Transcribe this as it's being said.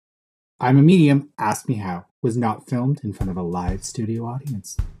I'm a Medium, Ask Me How was not filmed in front of a live studio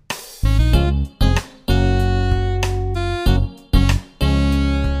audience.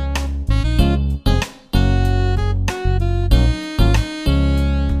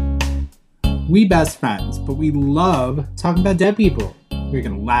 We best friends, but we love talking about dead people. We're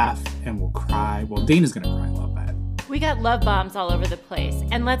going to laugh and we'll cry. Well, Dana's going to cry a little bit. We got love bombs all over the place.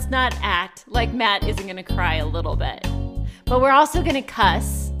 And let's not act like Matt isn't going to cry a little bit. But we're also going to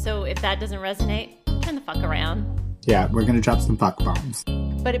cuss. So if that doesn't resonate, turn the fuck around. Yeah, we're going to drop some fuck bombs.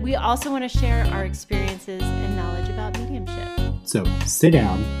 But we also want to share our experiences and knowledge about mediumship. So sit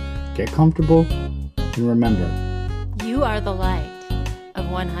down, get comfortable, and remember, you are the light of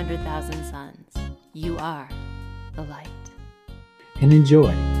 100,000 suns. You are the light. And enjoy.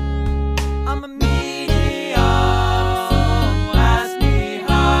 I'm a medium, so ask me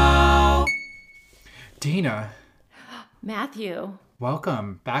how. Dana. Matthew.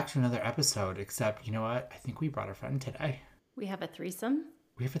 Welcome back to another episode, except, you know what? I think we brought a friend today. We have a threesome.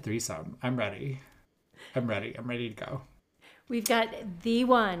 We have a threesome. I'm ready. I'm ready to go. We've got the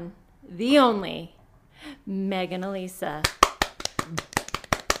one, the only, Megan Alisa.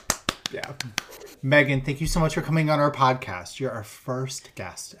 Yeah. Megan, thank you so much for coming on our podcast. You're our first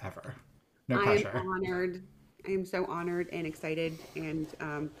guest ever. No pressure. I am honored. I am so honored and excited, and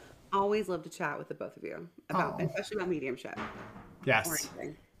always love to chat with the both of you about, especially about mediumship. Yes. Or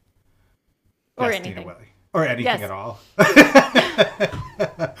anything. Or yes, anything. Dana Willie. Or anything Yes. at all.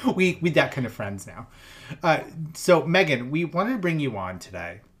 we that kind of friends now. So Megan, we wanted to bring you on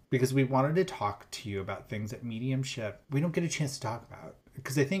today because we wanted to talk to you about things that mediumship we don't get a chance to talk about.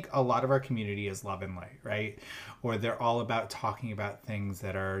 Because I think a lot of our community is love and light, right? Or they're all about talking about things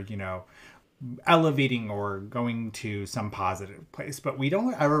that are, you know, elevating or going to some positive place. But we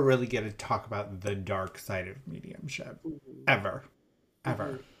don't ever really get to talk about the dark side of mediumship. Ever.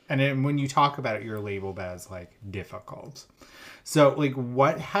 And then when you talk about it, you're labeled as like difficult. So like,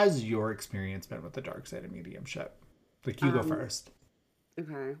 what has your experience been with the dark side of mediumship? Like, you go first.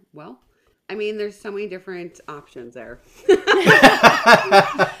 Okay. Well, I mean, there's so many different options there.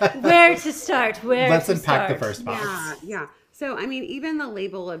 Where to start? Let's unpack the first box. Yeah. So, I mean, even the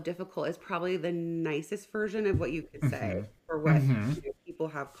label of difficult is probably the nicest version of what you could say for what you know, people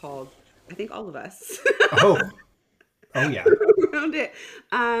have called, I think, all of us. Oh yeah. Around it.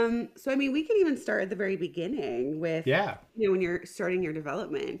 So, I mean, we could even start at the very beginning with, you know, when you're starting your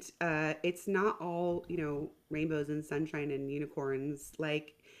development, it's not all, you know, rainbows and sunshine and unicorns.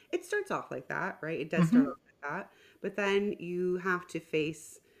 Like, it starts off like that, right? It does start off like that. But then you have to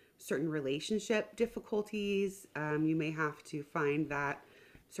face certain relationship difficulties. You may have to find that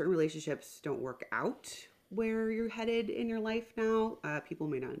certain relationships don't work out where you're headed in your life now. People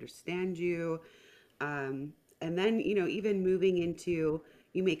may not understand you. And then, you know, even moving into,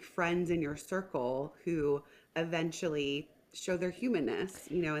 you make friends in your circle who eventually show their humanness,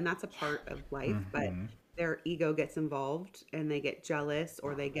 you know, and that's a part of life, but their ego gets involved and they get jealous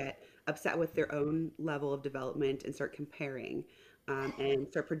or they get upset with their own level of development and start comparing and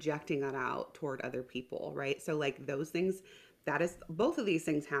start projecting that out toward other people, right? So like those things, that is, both of these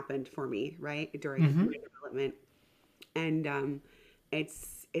things happened for me, right, during my development. And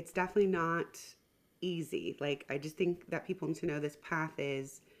it's definitely not easy. Like, I just think that people need to know this path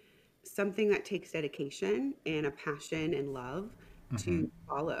is something that takes dedication and a passion and love to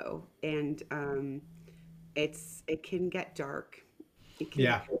follow. And it can get dark. It can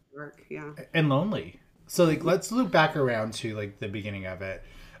get dark, and lonely. So like, let's loop back around to like the beginning of it,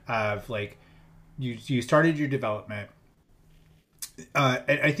 of like you started your development.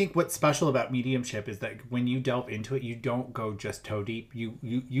 And I think what's special about mediumship is that when you delve into it, you don't go just toe deep.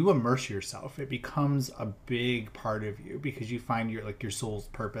 You immerse yourself. It becomes a big part of you because you find your soul's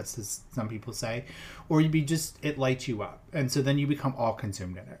purpose, as some people say, or it lights you up, and so then you become all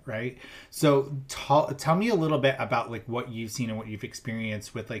consumed in it, right? So tell me a little bit about like what you've seen and what you've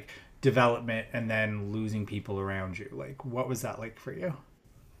experienced with like development and then losing people around you. Like, what was that like for you?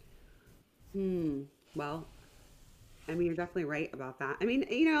 Well, I mean, you're definitely right about that. I mean,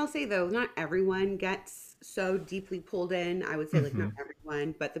 you know, I'll say though, not everyone gets so deeply pulled in. I would say like not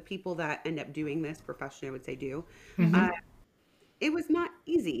everyone, but the people that end up doing this professionally, I would say do. It was not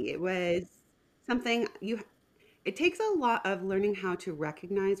easy. It was something it takes a lot of learning how to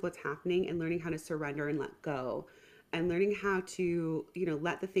recognize what's happening and learning how to surrender and let go and learning how to, you know,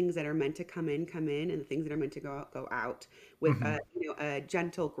 let the things that are meant to come in, and the things that are meant to go out with a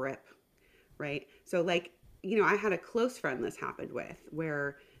gentle grip. Right. So like, you know, I had a close friend this happened with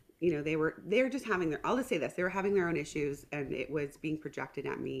where, you know, they're just having I'll just say this, they were having their own issues and it was being projected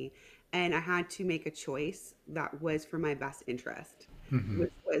at me. And I had to make a choice that was for my best interest.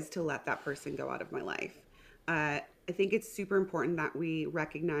 which was to let that person go out of my life. I think it's super important that we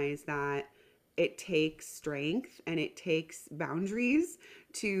recognize that it takes strength and it takes boundaries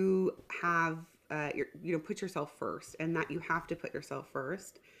to have put yourself first, and that you have to put yourself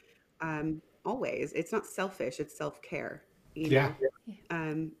first. Always. It's not selfish, it's self-care, Yeah.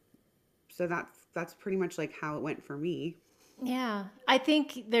 So that's pretty much like how it went for me. Yeah. I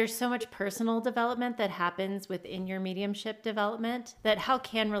think there's so much personal development that happens within your mediumship development, that how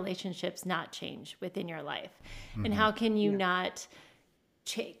can relationships not change within your life? And how can you not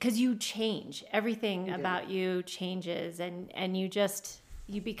change? Because you change. Everything about you changes, and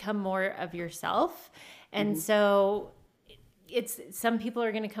you become more of yourself. And so it's some people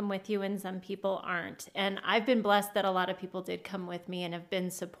are going to come with you and some people aren't. And I've been blessed that a lot of people did come with me and have been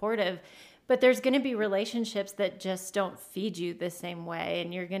supportive. But there's going to be relationships that just don't feed you the same way.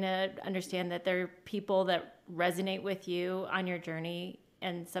 And you're going to understand that there are people that resonate with you on your journey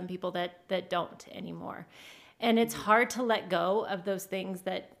and some people that don't anymore. And it's hard to let go of those things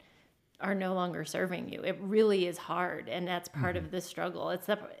that are no longer serving you. It really is hard. And that's part of the struggle.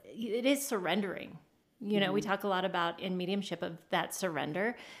 It is surrendering. You know, we talk a lot about in mediumship of that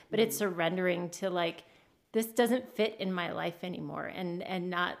surrender, but it's surrendering to like, this doesn't fit in my life anymore, and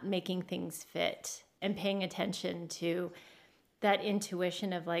not making things fit and paying attention to that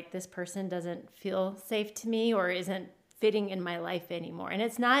intuition of like, this person doesn't feel safe to me or isn't fitting in my life anymore. And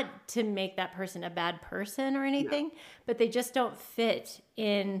it's not to make that person a bad person or anything, but they just don't fit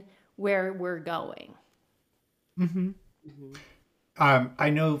in where we're going. I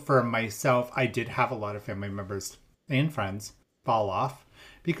know for myself, I did have a lot of family members and friends fall off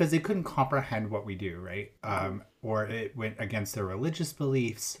because they couldn't comprehend what we do, right? Or it went against their religious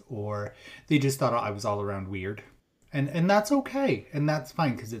beliefs, or they just thought I was all around weird. And that's okay. And that's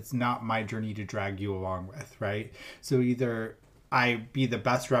fine, because it's not my journey to drag you along with, right? So either I be the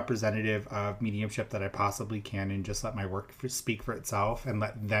best representative of mediumship that I possibly can and just let my work speak for itself and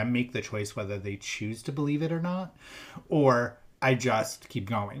let them make the choice whether they choose to believe it or not, or I just keep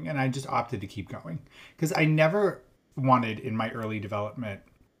going. And I just opted to keep going because I never wanted in my early development,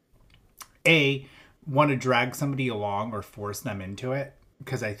 want to drag somebody along or force them into it.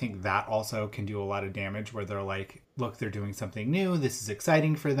 Because I think that also can do a lot of damage where they're like, look, they're doing something new. This is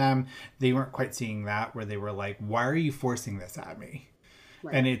exciting for them. They weren't quite seeing that, where they were like, why are you forcing this at me?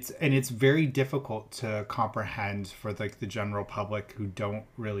 Right. And it's very difficult to comprehend for like the general public who don't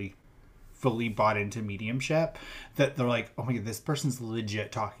really fully bought into mediumship, that they're like, oh my God, this person's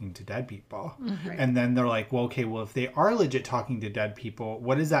legit talking to dead people. Right. And then they're like, well, okay, well, if they are legit talking to dead people,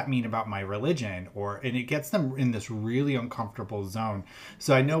 what does that mean about my religion? And it gets them in this really uncomfortable zone.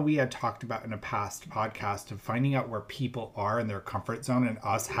 So I know we had talked about in a past podcast of finding out where people are in their comfort zone and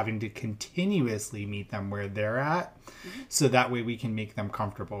us having to continuously meet them where they're at. So that way we can make them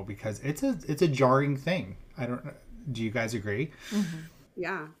comfortable, because it's a jarring thing. Do you guys agree?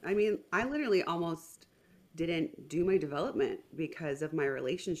 Yeah. I mean, I literally almost didn't do my development because of my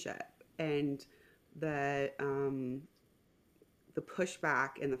relationship and the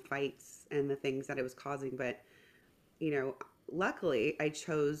pushback and the fights and the things that it was causing. But, luckily I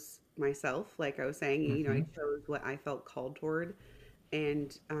chose myself, like I was saying, I chose what I felt called toward.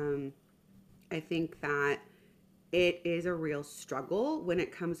 And I think that it is a real struggle when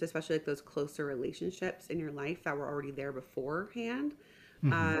it comes to especially like those closer relationships in your life that were already there beforehand.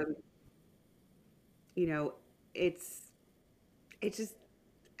 It's just,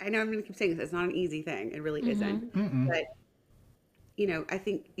 I know I'm going to keep saying this, it's not an easy thing. It really isn't. But, I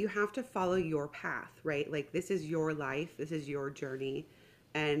think you have to follow your path, right? Like, this is your life. This is your journey.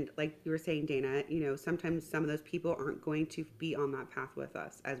 And like you were saying, Dana, sometimes some of those people aren't going to be on that path with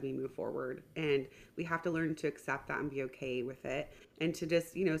us as we move forward. And we have to learn to accept that and be okay with it. And to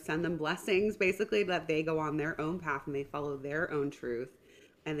just, send them blessings, basically, that they go on their own path and they follow their own truth.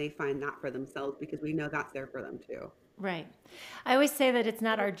 And they find that for themselves, because we know that's there for them too. Right. I always say that it's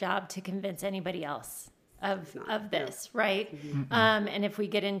not our job to convince anybody else of this, right? And if we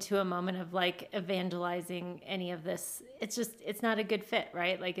get into a moment of like evangelizing any of this, it's not a good fit,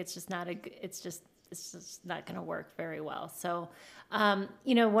 right? Like it's just not not going to work very well. So,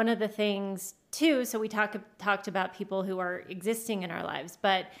 one of the things too, so we talked about people who are existing in our lives,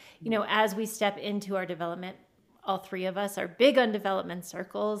 but, as we step into our development, all three of us are big on development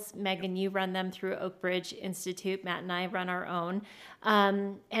circles. Megan, you run them through Oak Ridge Institute. Matt and I run our own.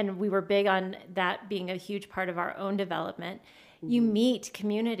 And we were big on that being a huge part of our own development. You meet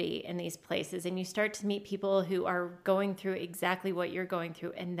community in these places, and you start to meet people who are going through exactly what you're going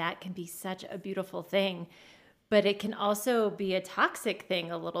through. And that can be such a beautiful thing. But it can also be a toxic thing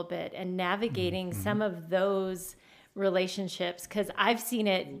a little bit, and navigating some of those relationships, because I've seen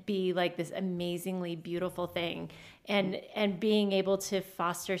it be like this amazingly beautiful thing, and being able to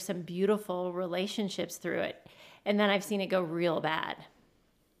foster some beautiful relationships through it. And then I've seen it go real bad.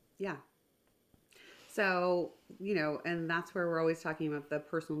 Yeah. So, and that's where we're always talking about the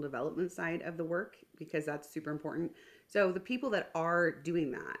personal development side of the work, because that's super important. So the people that are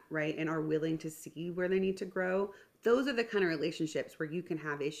doing that, right, and are willing to see where they need to grow, those are the kind of relationships where you can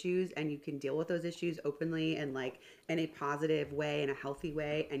have issues and you can deal with those issues openly and like in a positive way, in a healthy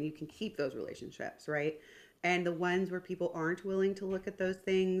way, and you can keep those relationships, right? And the ones where people aren't willing to look at those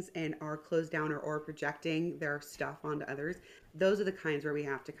things and are closed down or projecting their stuff onto others, those are the kinds where we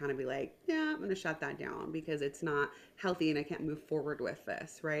have to kind of be like, yeah, I'm going to shut that down because it's not healthy and I can't move forward with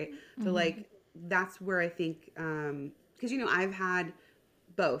this, right? Mm-hmm. So like, that's where I think, because, I've had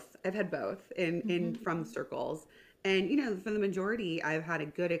both in from circles. And, for the majority, I've had a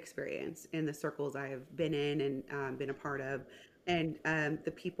good experience in the circles I have been in and been a part of. And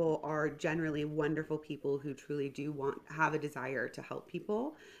the people are generally wonderful people who truly do have a desire to help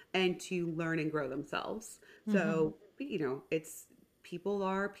people and to learn and grow themselves. Mm-hmm. So, it's people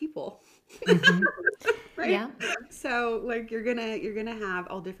are people, mm-hmm. right? Yeah. So like you're gonna have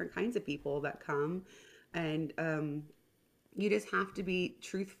all different kinds of people that come, and you just have to be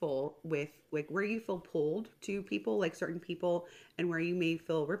truthful with like where you feel pulled to people, like certain people, and where you may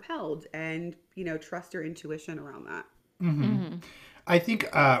feel repelled, and trust your intuition around that. Mm-hmm. Mm-hmm. I think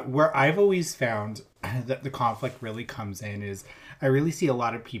where I've always found that the conflict really comes in is I really see a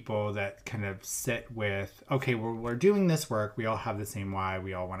lot of people that kind of sit with, okay, we're doing this work. We all have the same why.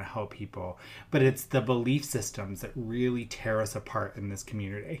 We all want to help people. But it's the belief systems that really tear us apart in this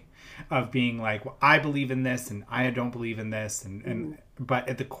community of being like, well, I believe in this and I don't believe in this. And but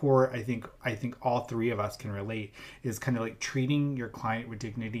at the core, I think all three of us can relate is kind of like treating your client with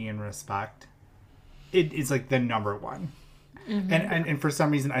dignity and respect. It is like the number one. Mm-hmm. And for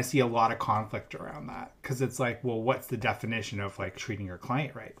some reason I see a lot of conflict around that, because it's like, well, what's the definition of like treating your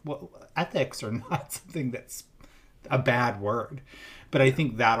client right? Well, ethics are not something that's a bad word, but I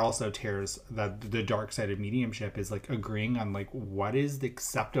think that also tears the dark side of mediumship, is like agreeing on like what is the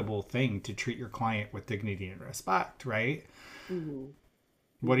acceptable thing to treat your client with dignity and respect, right? Mm-hmm.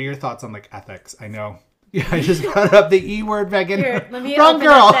 What are your thoughts on like ethics? I know. Yeah, I just got up the E word, Megan. Here, let me open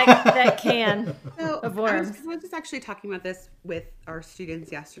up that can of worms. I was just actually talking about this with our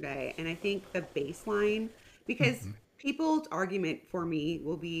students yesterday, and I think the baseline, because people's argument for me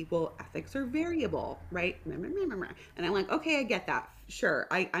will be, well, ethics are variable, right? And I'm like, okay, I get that. Sure,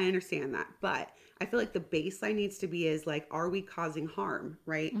 I understand that. But I feel like the baseline needs to be is like, are we causing harm,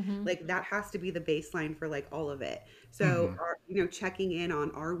 right? Mm-hmm. Like that has to be the baseline for like all of it. So, checking in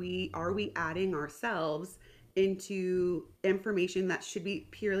on, are we adding ourselves into information that should be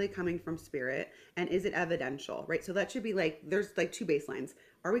purely coming from spirit, and is it evidential, right? So that should be like, there's like two baselines.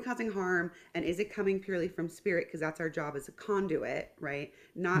 Are we causing harm, and is it coming purely from spirit, because that's our job as a conduit, right?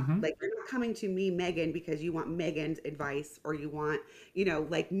 Not like you're not coming to me, Megan, because you want Megan's advice, or you want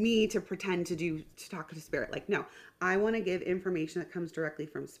like me to pretend to talk to spirit. Like, no, I want to give information that comes directly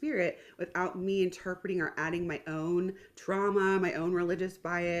from spirit without me interpreting or adding my own trauma, my own religious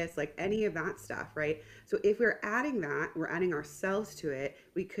bias, like any of that stuff, right? So if we're adding that, we're adding ourselves to it,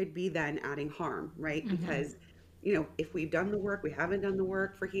 we could be then adding harm, right? Mm-hmm. Because if we've done the work, we haven't done the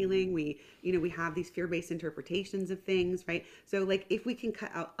work for healing, we have these fear-based interpretations of things, right? So like if we can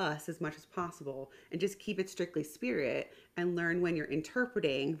cut out us as much as possible and just keep it strictly spirit and learn when you're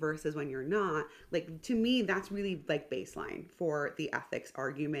interpreting versus when you're not, like to me, that's really like baseline for the ethics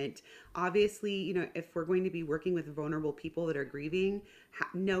argument. Obviously, if we're going to be working with vulnerable people that are grieving,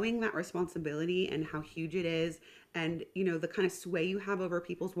 knowing that responsibility and how huge it is, and the kind of sway you have over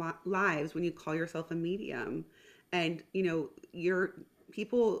people's lives when you call yourself a medium. And, your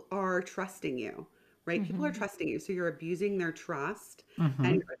people are trusting you, right? Mm-hmm. People are trusting you. So you're abusing their trust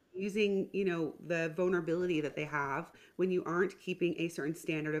and you're abusing, the vulnerability that they have when you aren't keeping a certain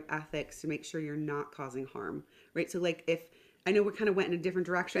standard of ethics to make sure you're not causing harm, right? So like I know we kind of went in a different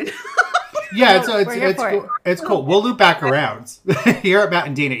direction. Yeah, so it's cool. We'll loop back around. Here at Matt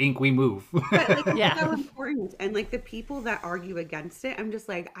and Dana Inc., we move. But like, yeah. It's so important. And like the people that argue against it, I'm just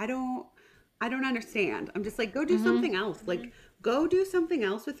like, I don't understand. I'm just like, go do something else. Like, go do something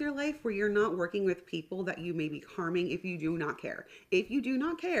else with your life where you're not working with people that you may be harming if you do not care. If you do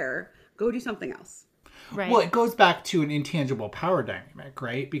not care, go do something else. Right. Well, it goes back to an intangible power dynamic,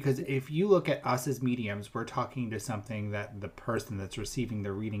 right? Because if you look at us as mediums, we're talking to something that the person that's receiving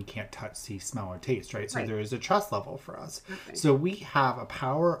the reading can't touch, see, smell, or taste, right? So there is a trust level for us. Okay. So we have a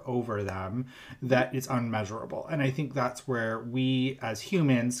power over them that is unmeasurable. And I think that's where we as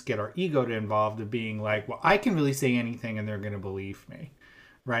humans get our ego involved of being like, well, I can really say anything and they're going to believe me,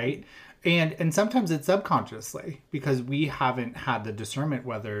 right? And sometimes it's subconsciously because we haven't had the discernment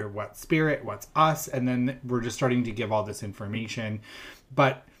whether what's spirit, what's us, and then we're just starting to give all this information.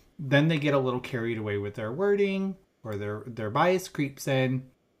 But then they get a little carried away with their wording or their bias creeps in,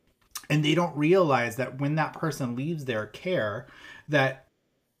 and they don't realize that when that person leaves their care, that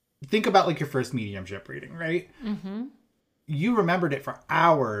think about like your first mediumship reading, right? Mm-hmm. You remembered it for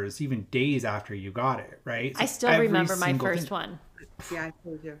hours, even days after you got it, right? So I still remember my first one. Yeah, I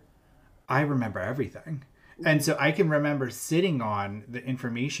told you. I remember everything. And so I can remember sitting on the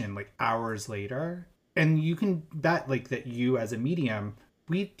information like hours later. And you can bet like that you as a medium,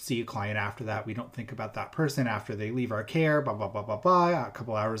 we see a client after that. We don't think about that person after they leave our care, blah, blah, blah, blah, blah. A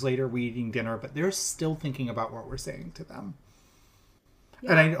couple hours later, we're eating dinner, but they're still thinking about what we're saying to them.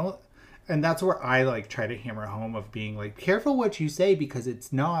 Yeah. And that's where I like try to hammer home of being like, careful what you say because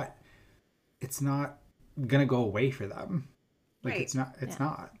it's not going to go away for them. Like it's not.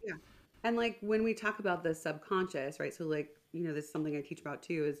 Yeah. And like when we talk about the subconscious, right? So like, this is something I teach about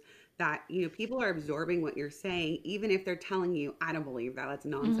too, is that, people are absorbing what you're saying, even if they're telling you, I don't believe that, that's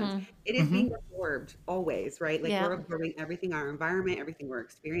nonsense. Mm-hmm. It is being absorbed always, right? Like we're absorbing everything, our environment, everything we're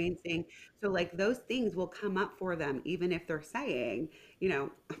experiencing. So like those things will come up for them, even if they're saying,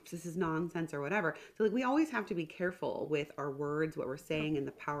 this is nonsense or whatever. So like we always have to be careful with our words, what we're saying, and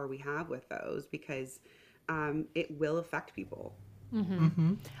the power we have with those, because it will affect people. Mm-hmm.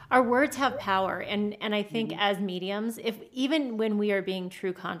 Mm-hmm. Our words have power. And I think as mediums, even when we are being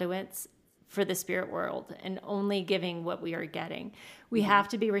true conduits for the spirit world and only giving what we are getting, we have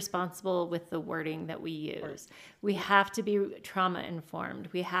to be responsible with the wording that we use. We have to be trauma informed.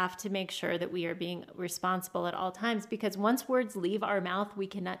 We have to make sure that we are being responsible at all times, because once words leave our mouth, we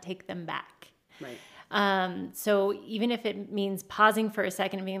cannot take them back. Right. So even if it means pausing for a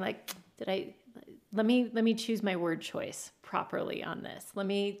second and being like, let me choose my word choice properly on this. Let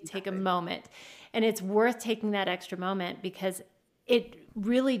me take a moment. And it's worth taking that extra moment because it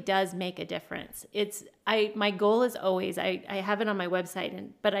really does make a difference. My goal is always, I have it on my website,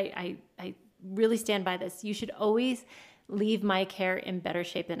 but I really stand by this. You should always leave my care in better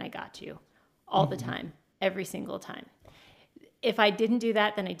shape than I got you all the time, every single time. If I didn't do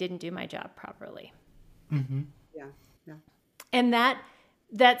that, then I didn't do my job properly. Mm-hmm. Yeah. Yeah. And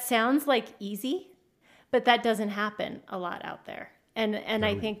that sounds like easy, but that doesn't happen a lot out there. And really?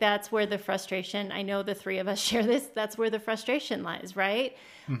 I think that's where the frustration, I know the three of us share this, that's where the frustration lies, right?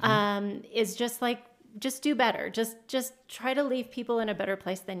 Mm-hmm. Is just do better. Just try to leave people in a better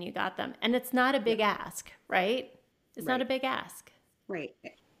place than you got them. And it's not a big ask, right? It's not a big ask. Right.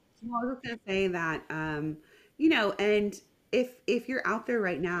 So I was going to say that, and if you're out there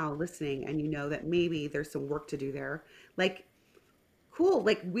right now listening and you know that maybe there's some work to do there, like, cool.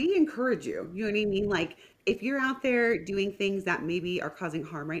 Like we encourage you, you know what I mean? Like if you're out there doing things that maybe are causing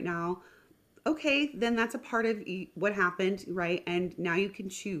harm right now, okay, then that's a part of what happened, right? And now you can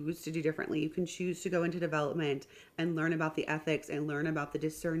choose to do differently. You can choose to go into development and learn about the ethics and learn about the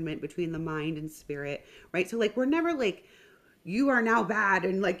discernment between the mind and spirit, right? So like, we're never like, you are now bad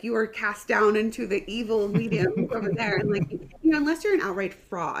and like you are cast down into the evil medium over there. And like, unless you're an outright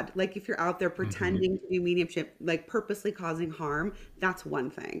fraud, like if you're out there pretending to do mediumship, like purposely causing harm, that's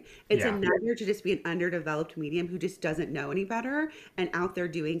one thing. It's another to just be an underdeveloped medium who just doesn't know any better and out there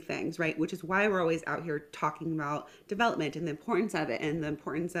doing things, right? Which is why we're always out here talking about development and the importance of it and the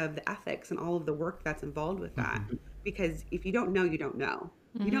importance of the ethics and all of the work that's involved with that. Because if you don't know, you don't know.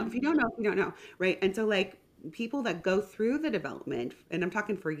 If you don't know, you don't know, right? And so like, people that go through the development, and I'm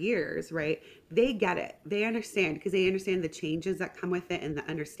talking for years, right? They get it. They understand because they understand the changes that come with it and the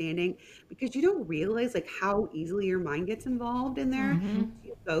understanding, because you don't realize like how easily your mind gets involved in there.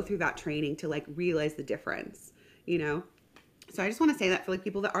 You go through that training to like realize the difference, So I just want to say that for like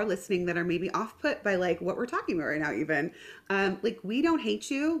people that are listening that are maybe off put by like what we're talking about right now, even like we don't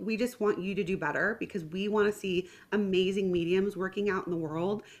hate you. We just want you to do better because we want to see amazing mediums working out in the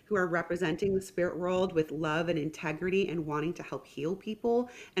world who are representing the spirit world with love and integrity and wanting to help heal people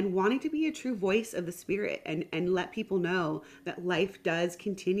and wanting to be a true voice of the spirit and let people know that life does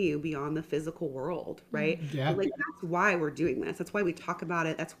continue beyond the physical world, right? Yeah. So like that's why we're doing this. That's why we talk about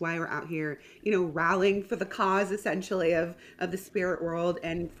it. That's why we're out here, rallying for the cause essentially of the spirit world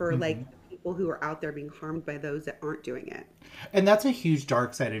and for like people who are out there being harmed by those that aren't doing it. And that's a huge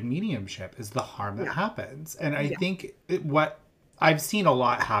dark side of mediumship, is the harm that happens. And I think what I've seen a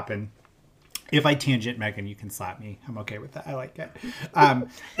lot happen, if I tangent, Megan, you can slap me. I'm okay with that. I like it.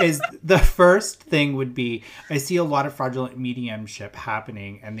 Is the first thing would be, I see a lot of fraudulent mediumship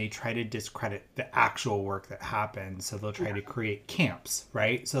happening, and they try to discredit the actual work that happened. So they'll try to create camps,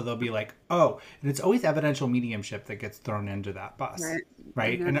 right? So they'll be like, oh, and it's always evidential mediumship that gets thrown into that bus,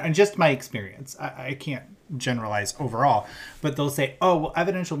 right? And just my experience, I can't generalize overall, but they'll say, oh, well,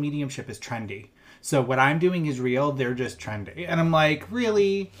 evidential mediumship is trendy. So what I'm doing is real. They're just trendy. And I'm like,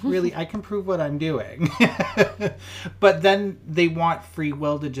 really? I can prove what I'm doing. But then they want free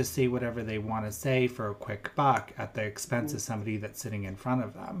will to just say whatever they want to say for a quick buck at the expense of somebody that's sitting in front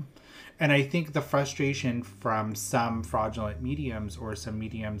of them. And I think the frustration from some fraudulent mediums, or some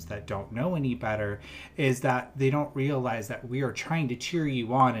mediums that don't know any better, is that they don't realize that we are trying to cheer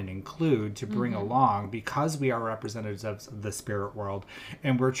you on and include, to bring along, because we are representatives of the spirit world.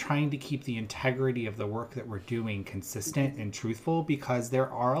 And we're trying to keep the integrity of the work that we're doing consistent and truthful, because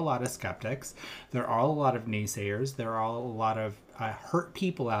there are a lot of skeptics. There are a lot of naysayers. There are a lot of hurt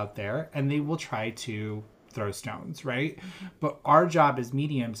people out there, and they will try to throw stones, right? But our job as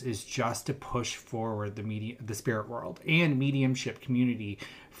mediums is just to push forward the spirit world and mediumship community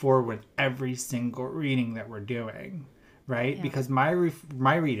forward every single reading that we're doing, right? Because my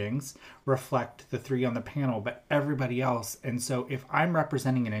readings reflect the three on the panel, but everybody else. And so if I'm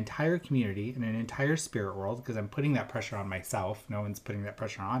representing an entire community and an entire spirit world, because I'm putting that pressure on myself, no one's putting that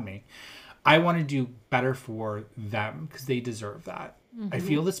pressure on me, I want to do better for them, because they deserve that. I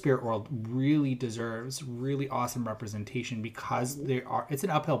feel the spirit world really deserves really awesome representation, because it's an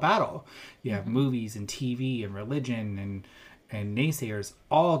uphill battle. You have movies and TV and religion and naysayers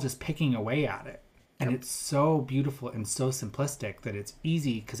all just picking away at it. And it's so beautiful and so simplistic that it's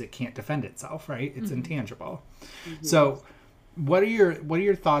easy because it can't defend itself, right? It's intangible. So what are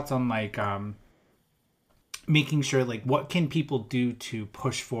your thoughts on like making sure, like, what can people do to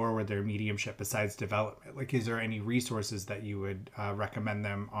push forward their mediumship besides development? Like, is there any resources that you would recommend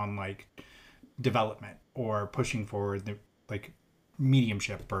them on, like, development or pushing forward the, like,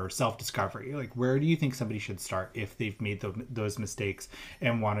 mediumship or self-discovery? Like, where do you think somebody should start if they've made those mistakes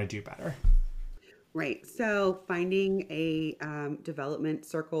and want to do better? Right. So finding a development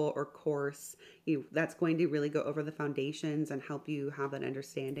circle or course, that's going to really go over the foundations and help you have that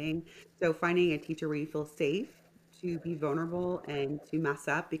understanding. So finding a teacher where you feel safe to be vulnerable and to mess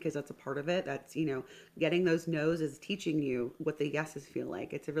up, because that's a part of it. That's, getting those no's is teaching you what the yeses feel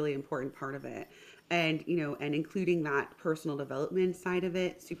like. It's a really important part of it. And, and including that personal development side of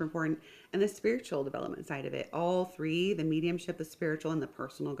it, super important. And the spiritual development side of it. All three, the mediumship, the spiritual, and the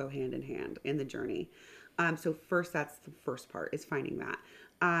personal, go hand in hand in the journey. So first, that's the first part, is finding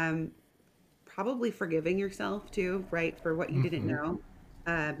that. Probably forgiving yourself too, right? For what you didn't know.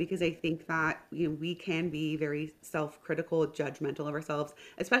 Because I think that, we can be very self-critical, judgmental of ourselves,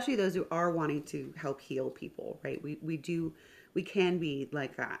 especially those who are wanting to help heal people, right? We can be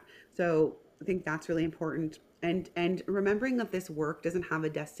like that. So I think that's really important. And remembering that this work doesn't have a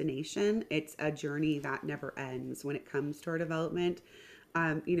destination. It's a journey that never ends when it comes to our development.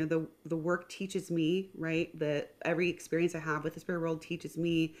 The work teaches me, right? Every experience I have with the spirit world teaches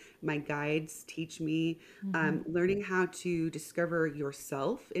me. My guides teach me. Learning how to discover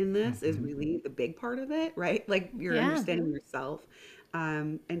yourself in this is really the big part of it, right? Like, you're understanding yourself.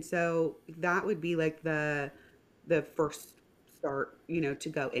 And so that would be like the first start, to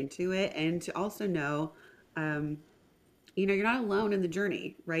go into it, and to also know, you're not alone in the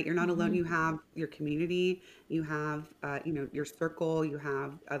journey, right? You're not alone. You have your community, you have, your circle, you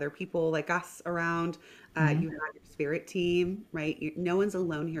have other people like us around, you have your spirit team, right? No one's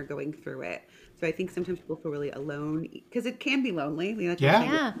alone here going through it. So I think sometimes people feel really alone, because it can be lonely.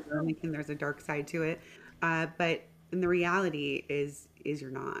 There's a dark side to it. But the reality is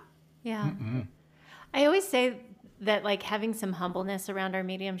you're not. Yeah. I always say that, like, having some humbleness around our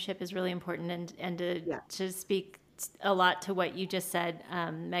mediumship is really important, and to speak a lot to what you just said,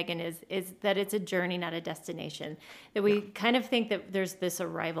 Megan, is that it's a journey, not a destination. That we kind of think that there's this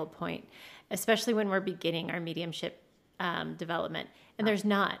arrival point, especially when we're beginning our mediumship development, and there's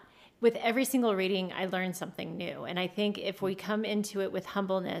not. With every single reading, I learn something new, and I think if we come into it with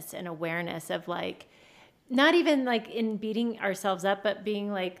humbleness and awareness of, like, not even like in beating ourselves up, but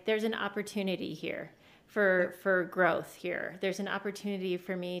being like, there's an opportunity here for growth here. There's an opportunity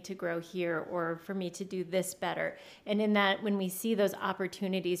for me to grow here, or for me to do this better. And in that, when we see those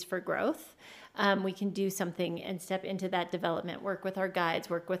opportunities for growth, we can do something and step into that development, work with our guides,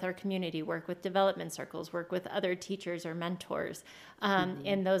 work with our community, work with development circles, work with other teachers or mentors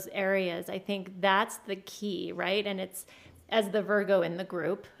in those areas. I think that's the key, right? And it's, as the Virgo in the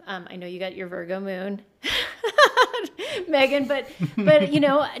group, I know you got your Virgo moon, Megan, but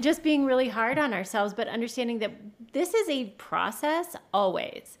just being really hard on ourselves, but understanding that this is a process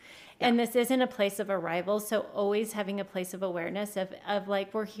always. And this isn't a place of arrival. So always having a place of awareness of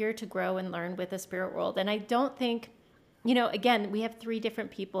like, we're here to grow and learn with the spirit world. And I don't think, again, we have 3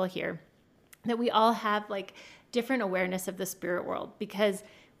 different people here, that we all have like different awareness of the spirit world, because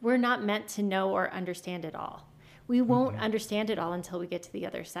we're not meant to know or understand it all. We won't understand it all until we get to the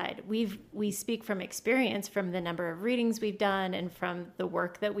other side. We speak from experience, from the number of readings we've done and from the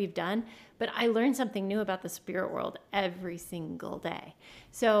work that we've done. But I learn something new about the spirit world every single day.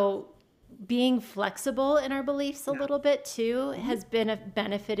 So being flexible in our beliefs a little bit too has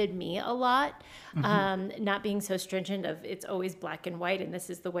benefited me a lot. Not being so stringent of it's always black and white and this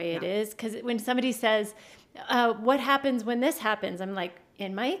is the way it is. Because when somebody says, what happens when this happens? I'm like,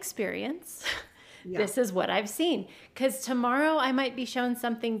 in my experience... this is what I've seen. Because tomorrow I might be shown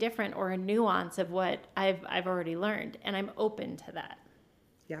something different or a nuance of what I've already learned. And I'm open to that.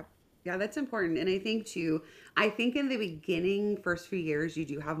 Yeah. Yeah, that's important. And I think too, in the beginning, first few years, you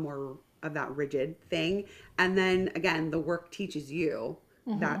do have more of that rigid thing. And then again, the work teaches you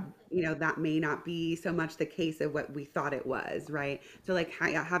that, that may not be so much the case of what we thought it was, right? So like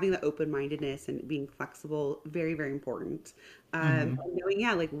having the open-mindedness and being flexible, very, very important. Knowing,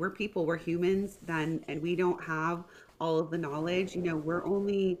 like we're people, we're humans then, and we don't have all of the knowledge. We're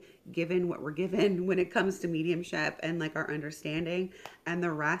only given what we're given when it comes to mediumship and like our understanding, and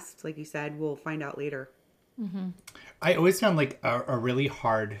the rest, like you said, we'll find out later. I always found like a really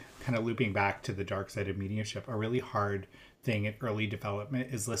hard, kind of looping back to the dark side of mediumship, a really hard thing in early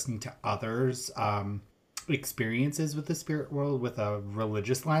development is listening to others' experiences with the spirit world with a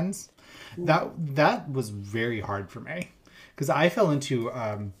religious lens. That was very hard for me, because I fell into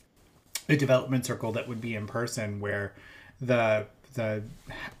a development circle that would be in person, where the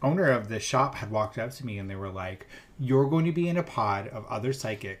owner of the shop had walked up to me and they were like, you're going to be in a pod of other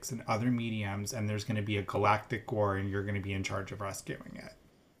psychics and other mediums, and there's going to be a galactic war and you're going to be in charge of rescuing it.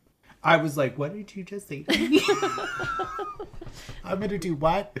 I was like, what did you just say to me? I'm going to do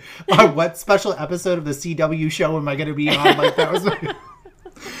what? What special episode of the CW show am I going to be on? Like,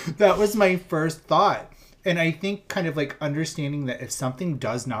 that was my first thought. And I think kind of like understanding that if something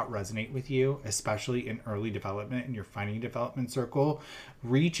does not resonate with you, especially in early development and you're finding a development circle,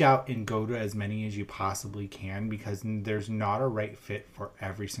 reach out and go to as many as you possibly can, because there's not a right fit for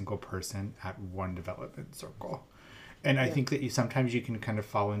every single person at one development circle. And I think that sometimes you can kind of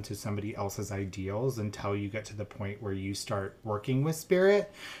fall into somebody else's ideals until you get to the point where you start working with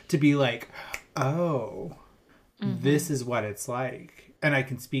spirit to be like, oh, this is what it's like. And I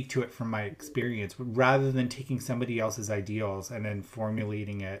can speak to it from my experience, rather than taking somebody else's ideals and then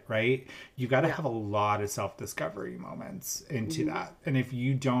formulating it, right? You got to have a lot of self-discovery moments into that. And if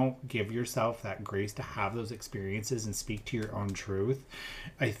you don't give yourself that grace to have those experiences and speak to your own truth,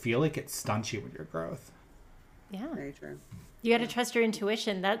 I feel like it stunts you in your growth. Yeah. Very true. You got to trust your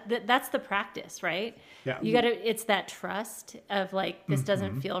intuition. That's the practice, right? Yeah. It's that trust of like, this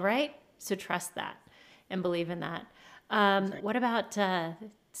doesn't feel right. So trust that and believe in that. What about,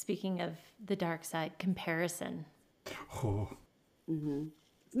 speaking of the dark side, comparison? Oh.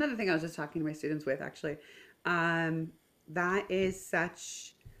 It's another thing I was just talking to my students with, actually. That is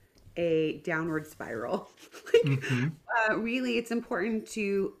such a downward spiral. Really, it's important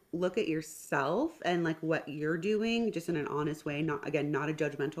to look at yourself and like what you're doing, just in an honest way, not a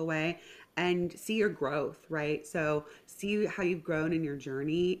judgmental way, and see your growth, right? So see how you've grown in your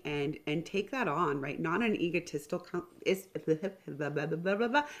journey and take that on, right? Not an egotistical kind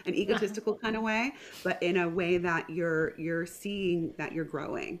of way, but in a way that you're seeing that you're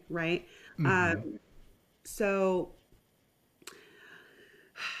growing, right? So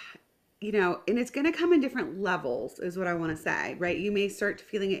and it's going to come in different levels is what I want to say, right? You may start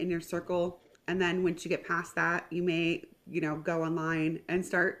feeling it in your circle. And then once you get past that, you may, go online and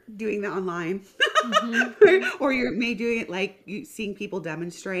start doing the online or you may doing it like you seeing people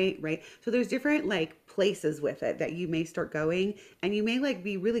demonstrate, right? So there's different like places with it that you may start going, and you may like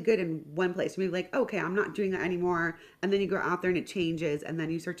be really good in one place. You may be like, okay, I'm not doing that anymore. And then you go out there and it changes, and then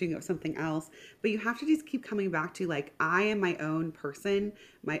you start doing something else. But you have to just keep coming back to like, I am my own person,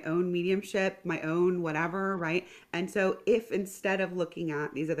 my own mediumship, my own whatever, right? And so if instead of looking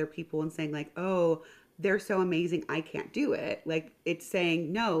at these other people and saying like, oh, they're so amazing, I can't do it. Like, it's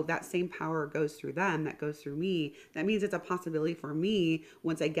saying, no, that same power goes through them, that goes through me. That means it's a possibility for me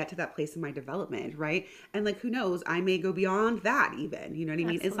once I get to that place in my development, right? And like, who knows, I may go beyond that even, you know what I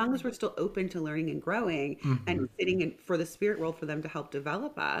mean? Absolutely. As long as we're still open to learning and growing and sitting in for the spirit world for them to help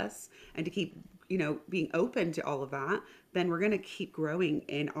develop us and to keep, you know, being open to all of that, then we're going to keep growing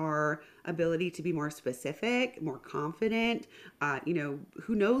in our ability to be more specific, more confident. You know,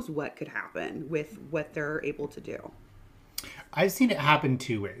 who knows what could happen with what they're able to do. I've seen it happen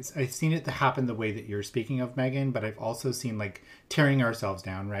two ways. I've seen it happen the way that you're speaking of, Megan, but I've also seen like tearing ourselves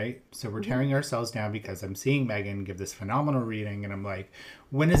down, right? So we're tearing ourselves down because I'm seeing Megan give this phenomenal reading and I'm like,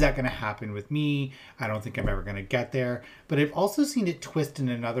 when is that going to happen with me? I don't think I'm ever going to get there. But I've also seen it twist in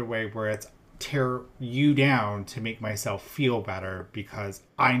another way where it's tear you down to make myself feel better because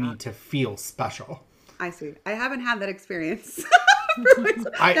I need to feel special. I see. I haven't had that experience.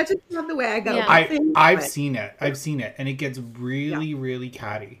 That's just not the way I go. Yeah. I've seen it. And it gets really, really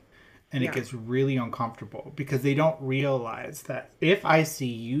catty. And it gets really uncomfortable because they don't realize that if I see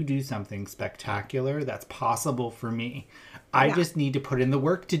you do something spectacular that's possible for me, I just need to put in the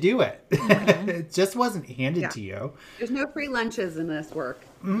work to do it. It just wasn't handed to you. There's no free lunches in this work.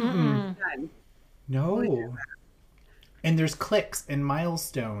 No. And there's clicks and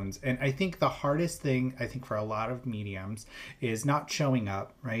milestones. And I think the hardest thing, I think for a lot of mediums is not showing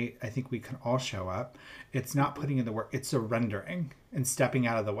up, right? I think we can all show up. It's not putting in the work. It's surrendering and stepping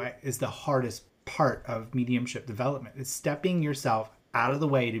out of the way is the hardest part of mediumship development. It's stepping yourself out of the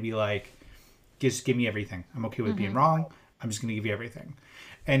way to be like, just give me everything. I'm okay with being wrong. I'm just going to give you everything.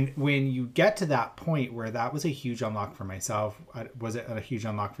 And when you get to that point where that was a huge unlock for myself, was it a huge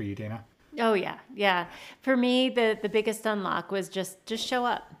unlock for you, Dana? Oh yeah. Yeah. For me, the biggest unlock was just show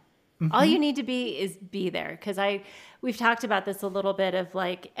up. All you need to be there. Cause we've talked about this a little bit of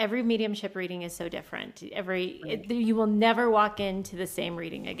like every mediumship reading is so different. You will never walk into the same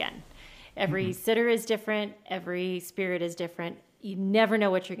reading again. Every sitter is different. Every spirit is different. You never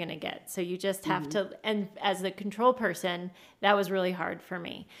know what you're going to get. So you just have to, and as the control person, that was really hard for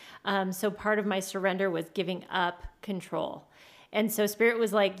me. So part of my surrender was giving up control. And so spirit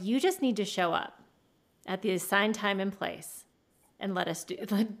was like, you just need to show up at the assigned time and place and let us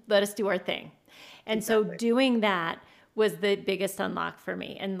do our thing. And so doing that was the biggest unlock for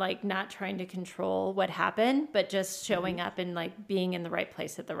me, and like not trying to control what happened, but just showing up and like being in the right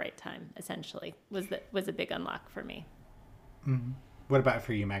place at the right time, essentially was a big unlock for me. What about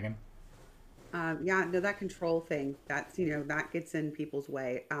for you, Megan? That control thing, that's, you know, that gets in people's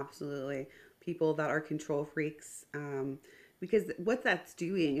way. Absolutely. People that are control freaks, because what that's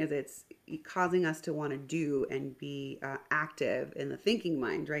doing is it's causing us to want to do and be active in the thinking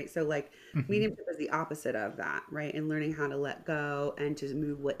mind, right? So like mediumship is the opposite of that, right? And learning how to let go and to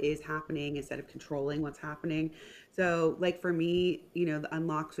move what is happening instead of controlling what's happening. So like for me, you know, the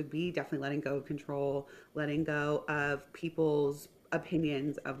unlocks would be definitely letting go of control, letting go of people's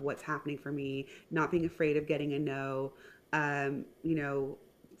opinions of what's happening for me, not being afraid of getting a no, you know,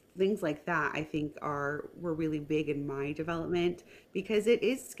 things like that I think were really big in my development, because it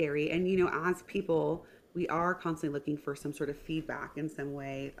is scary. And, you know, as people, we are constantly looking for some sort of feedback in some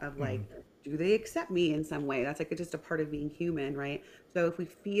way of like, do they accept me in some way? That's like just a part of being human, right? So if we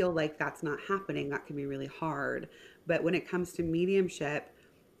feel like that's not happening, that can be really hard. But when it comes to mediumship,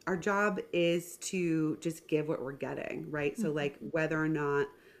 our job is to just give what we're getting, right? So like whether or not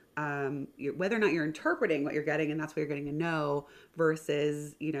you're interpreting what you're getting and that's why you're getting a no,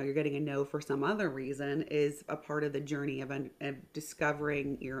 versus, you know, you're getting a no for some other reason, is a part of the journey of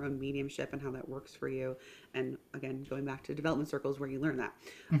discovering your own mediumship and how that works for you. And again, going back to development circles where you learn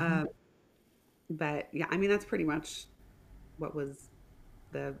that. But yeah, I mean, that's pretty much what was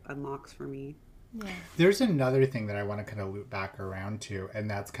the unlocks for me. Yeah. There's another thing that I want to kind of loop back around to, and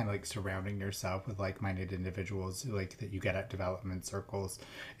that's kind of like surrounding yourself with like-minded individuals like that you get at development circles.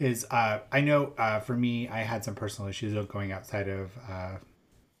 Is I know for me, I had some personal issues of going outside of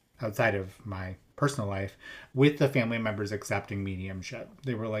my personal life with the family members accepting mediumship.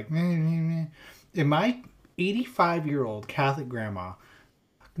 They were like, meh, meh, meh. And my 85-year-old Catholic grandma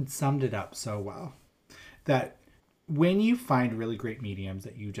summed it up so well, that when you find really great mediums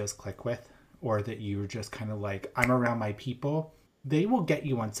that you just click with, or that you're just kind of like, I'm around my people, they will get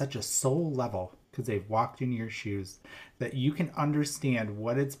you on such a soul level because they've walked in your shoes, that you can understand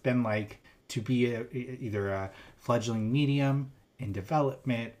what it's been like to be either a fledgling medium in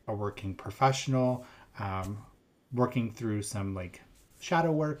development, a working professional, working through some like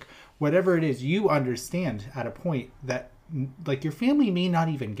shadow work, whatever it is, you understand at a point that like your family may not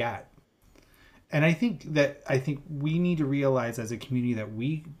even get. And I think we need to realize as a community that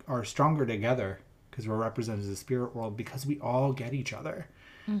we are stronger together because we're represented as the spirit world, because we all get each other.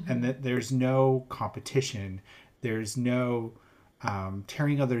 And that there's no competition. There's no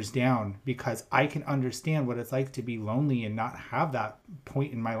tearing others down, because I can understand what it's like to be lonely and not have that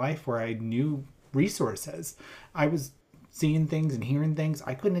point in my life where I knew resources. I was seeing things and hearing things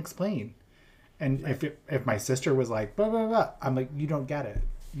I couldn't explain. And if my sister was like, blah, blah, blah, I'm like, you don't get it.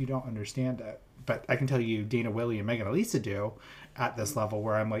 You don't understand it. But I can tell you, Dana, Willie, and Megan, Alisa do at this level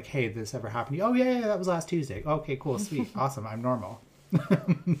where I'm like, hey, this ever happened to you? Oh, yeah, that was last Tuesday. Okay, cool, sweet, awesome. I'm normal.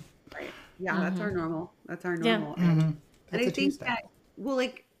 Right. Yeah, that's our normal. That's our normal. Yeah. And I think that, well,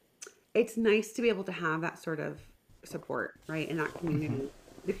 like, it's nice to be able to have that sort of support, right, in that community.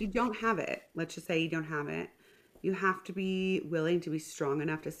 If you don't have it, let's just say you don't have it, you have to be willing to be strong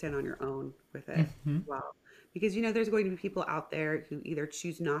enough to stand on your own with it as well. Because, you know, there's going to be people out there who either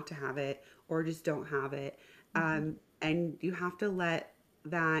choose not to have it or just don't have it. And you have to let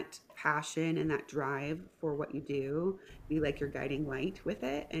that passion and that drive for what you do be like your guiding light with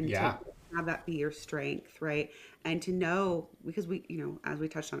it, and to have that be your strength, right? And to know, because we, you know, as we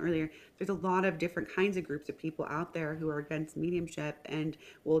touched on earlier, there's a lot of different kinds of groups of people out there who are against mediumship and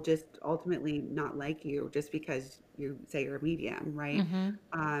will just ultimately not like you just because you say you're a medium, right?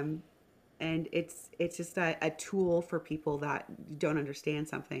 And it's just a tool for people that don't understand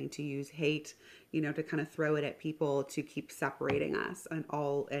something to use hate, you know, to kind of throw it at people to keep separating us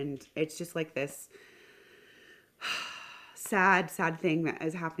and it's just like this sad thing that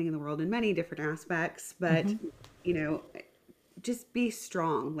is happening in the world in many different aspects. But, you know, just be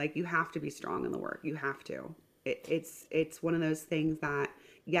strong. Like, you have to be strong in the work. You have to. It's one of those things that,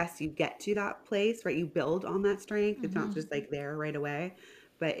 yes, you get to that place, right? You build on that strength. It's not just like there right away.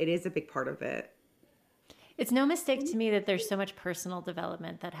 But it is a big part of it. It's no mistake to me that there's so much personal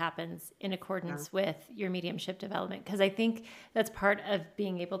development that happens in accordance with your mediumship development. Because I think that's part of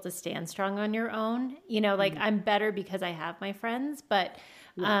being able to stand strong on your own. You know, like I'm better because I have my friends, but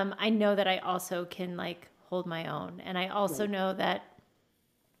I know that I also can like hold my own. And I also know that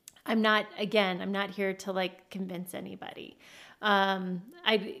I'm not here to like convince anybody.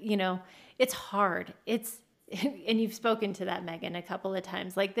 You know, it's hard. And you've spoken to that, Megan, a couple of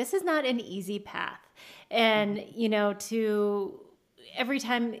times. Like, this is not an easy path. And, you know, every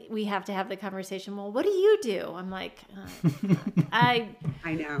time we have to have the conversation, well, what do you do? I'm like, I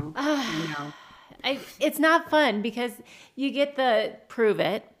know. It's not fun because you get the prove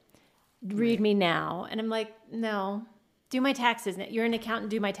it, read me now. And I'm like, no, do my taxes. You're an accountant,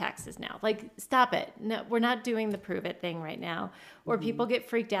 do my taxes now. Like, stop it. No, we're not doing the prove it thing right now. Or people get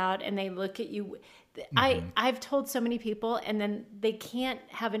freaked out and they look at you. I've told so many people, and then they can't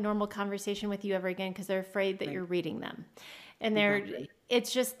have a normal conversation with you ever again because they're afraid that you're reading them. And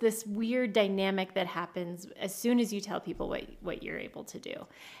it's just this weird dynamic that happens as soon as you tell people what you're able to do.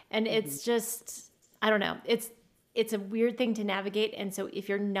 And it's just, I don't know, it's a weird thing to navigate. And so if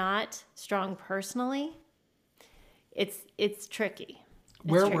you're not strong personally, it's tricky.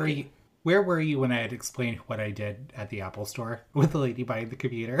 Where were you when I had explained what I did at the Apple store with the lady behind the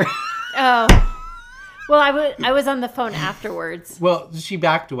computer? Oh, well, I was on the phone afterwards. Well, she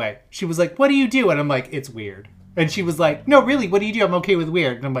backed away. She was like, what do you do? And I'm like, it's weird. And she was like, no, really, what do you do? I'm okay with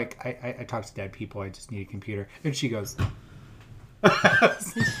weird. And I'm like, I talk to dead people. I just need a computer. And she goes... I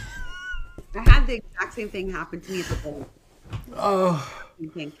had the exact same thing happen to me at the phone. Oh.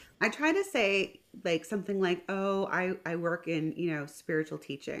 I try to say like something like, oh, I work in, you know, spiritual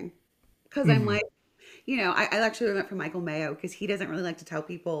teaching. Because I'm like, you know, I actually learned that from Michael Mayo, because he doesn't really like to tell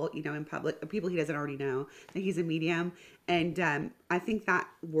people, you know, in public, people he doesn't already know, that he's a medium. And I think that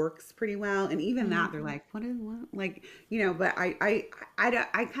works pretty well. And even that, they're like, what? Like, you know, but I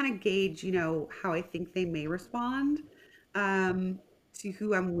kind of gauge, you know, how I think they may respond to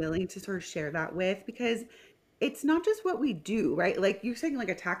who I'm willing to sort of share that with, because it's not just what we do, right? Like you're saying, like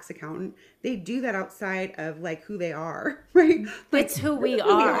a tax accountant, they do that outside of like who they are, right? Like, it's who we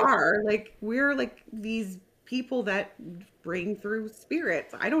are. Like we're like these people that bring through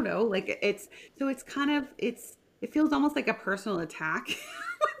spirits. I don't know. Like it feels almost like a personal attack.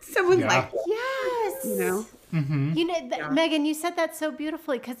 Someone's like, yes, you know, you know, Megan, you said that so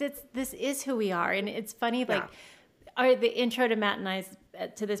beautifully, because this is who we are. And it's funny, like the intro to Matt and I's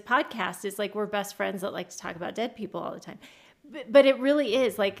to this podcast is like, we're best friends that like to talk about dead people all the time. But it really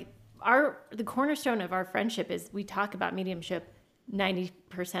is like the cornerstone of our friendship is we talk about mediumship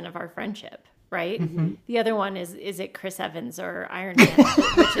 90% of our friendship, right? The other one is it Chris Evans or Iron Man,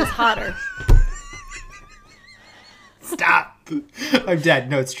 which is hotter? Stop. I'm dead.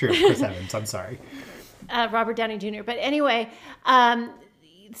 No, it's true. Chris Evans. I'm sorry. Robert Downey Jr. But anyway,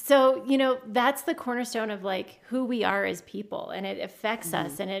 so, you know, that's the cornerstone of like who we are as people, and it affects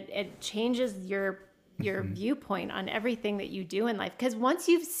us, and it changes your viewpoint on everything that you do in life. Because once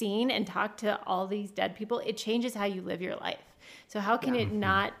you've seen and talked to all these dead people, it changes how you live your life. So how can it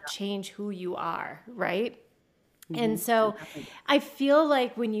not change who you are, right? And so I feel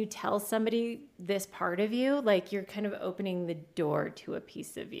like when you tell somebody this part of you, like you're kind of opening the door to a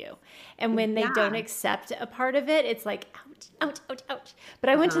piece of you. And when they don't accept a part of it, it's like, ouch, ouch, ouch, ouch. But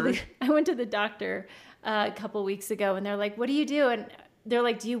I went to the doctor a couple weeks ago, and they're like, what do you do? And they're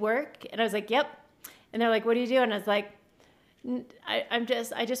like, do you work? And I was like, yep. And they're like, what do you do? And I was like,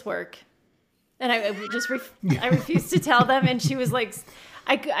 I just work. And I refused to tell them. And she was like,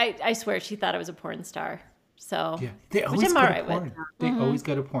 I swear she thought I was a porn star. So yeah, they always go to porn. They always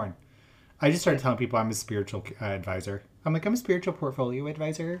go to porn. I just started telling people I'm a spiritual advisor. I'm like, I'm a spiritual portfolio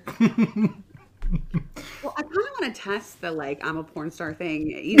advisor. Well, I kind of want to test the like I'm a porn star thing,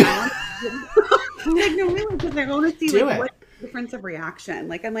 you know? Like, no, really, because I want to see like what difference of reaction.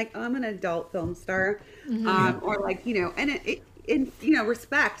 Like I'm like, oh, I'm an adult film star, or like, you know, and it in, you know,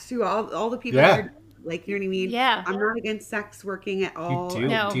 respect to all the people that are, like, you know what I mean? Yeah. I'm not against sex working at all. You do.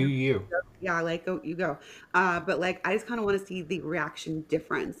 No. Do you? Yeah, like, go, you go. But like, I just kind of want to see the reaction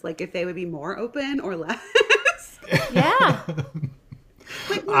difference. Like if they would be more open or less. Yeah.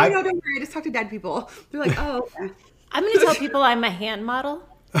 Like, no, don't worry. I just talk to dead people. They're like, oh, okay. I'm going to tell people I'm a hand model.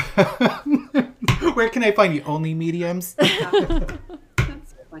 Where can I find you? Only mediums? That's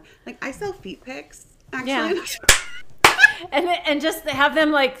so funny. Like, I sell feet pics, actually. Yeah. And just have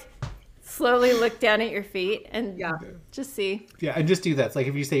them like slowly look down at your feet and just see. Yeah, and just do that. It's like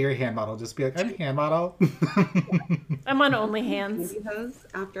if you say you're a hand model, just be like, I'm a hand model. I'm on Only Hands.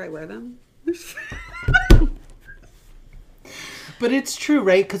 After I wear them. But it's true,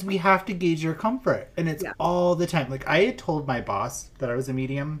 right? Because we have to gauge your comfort. And it's all the time. Like, I had told my boss that I was a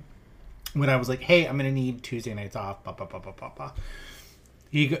medium when I was like, hey, I'm going to need Tuesday nights off. Blah, blah, blah, blah, blah, blah.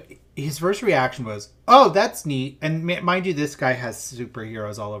 His first reaction was, oh, that's neat. And mind you, this guy has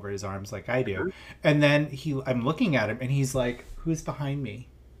superheroes all over his arms like I do. And then I'm looking at him and he's like, who's behind me?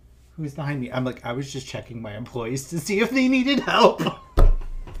 Who's behind me? I'm like, I was just checking my employees to see if they needed help.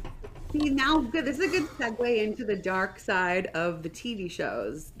 See, now good. This is a good segue into the dark side of the TV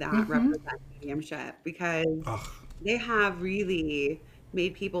shows that represent mediumship, because they have really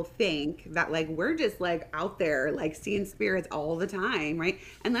made people think that like we're just like out there like seeing spirits all the time, right?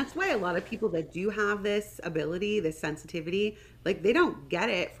 And that's why a lot of people that do have this ability, this sensitivity, like they don't get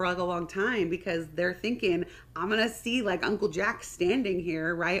it for like a long time, because they're thinking, I'm gonna see like Uncle Jack standing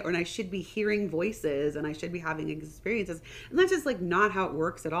here, right? And I should be hearing voices and I should be having experiences. And that's just like not how it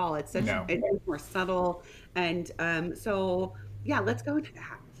works at all. It's it's more subtle. And so yeah, let's go into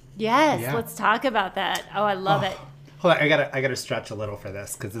that. Yes, let's talk about that. Oh, I love it. Hold on, I gotta stretch a little for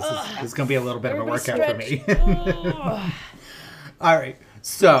this, because this is gonna be a little bit of a workout for me. All right,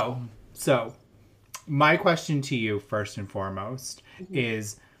 so my question to you first and foremost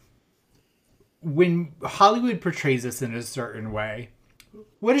is, when Hollywood portrays this in a certain way,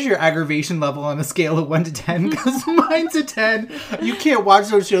 what is your aggravation level on a scale of 1 to 10? Because mine's a 10. You can't watch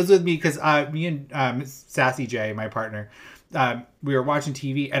those shows with me, because me and Sassy J, my partner, we were watching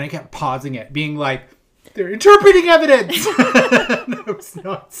TV and I kept pausing it, being like, they're interpreting evidence.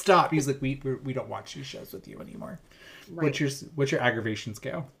 No, stop. He's like, we don't watch these shows with you anymore. Right. What's your aggravation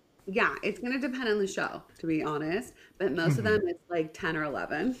scale? Yeah, it's going to depend on the show, to be honest. But most of them, it's like 10 or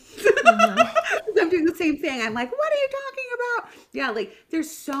 11. I'm doing the same thing. I'm like, what are you talking about? Yeah, like there's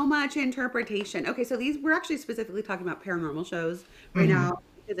so much interpretation. Okay, so we're actually specifically talking about paranormal shows right now,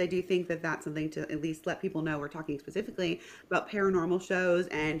 because I do think that that's something to at least let people know we're talking specifically about paranormal shows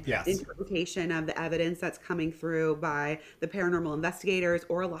and the interpretation of the evidence that's coming through by the paranormal investigators,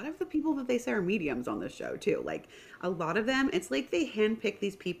 or a lot of the people that they say are mediums on this show too. Like a lot of them, it's like they handpick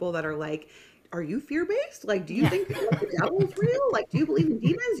these people that are like, are you fear-based? Like, do you think the devil is real? Like, do you believe in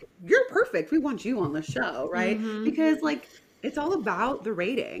demons? You're perfect. We want you on the show, right? Because like, it's all about the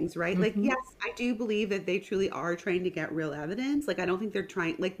ratings, right? Like, yes, I do believe that they truly are trying to get real evidence. Like, I don't think they're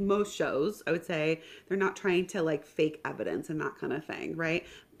trying, like most shows, I would say, they're not trying to like fake evidence and that kind of thing, right?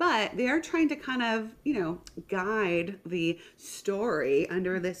 But they are trying to kind of, you know, guide the story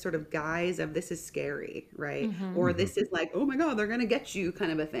under this sort of guise of this is scary, right? Or this is like, oh my God, they're going to get you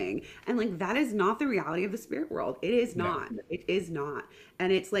kind of a thing. And like, that is not the reality of the spirit world. It is not. No. It is not.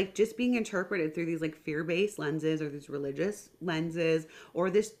 And it's like just being interpreted through these like fear-based lenses or these religious lenses, or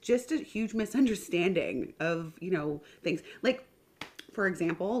this just a huge misunderstanding of, you know, things. Like, For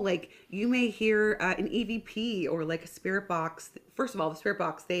example, like you may hear an EVP or like a spirit box. First of all, the spirit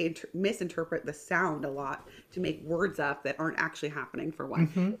box, they misinterpret the sound a lot to make words up that aren't actually happening, for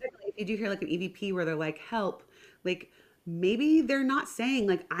one. If you do hear like an EVP where they're like, help, like maybe they're not saying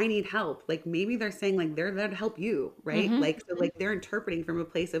like, I need help. Like maybe they're saying like, they're there to help you, right? Like, so like they're interpreting from a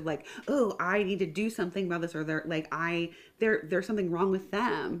place of like, oh, I need to do something about this, or they're like, there's something wrong with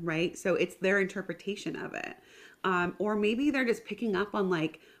them, right? So it's their interpretation of it. Or maybe they're just picking up on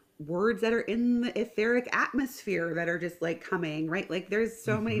like words that are in the etheric atmosphere that are just like coming, right? Like there's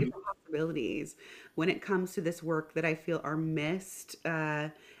so many different possibilities when it comes to this work that I feel are missed.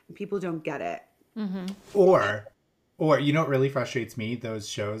 People don't get it. Or you know what really frustrates me? Those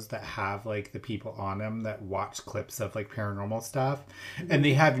shows that have like the people on them that watch clips of like paranormal stuff and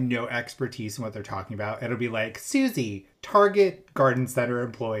they have no expertise in what they're talking about. It'll be like, Susie, Target Garden Center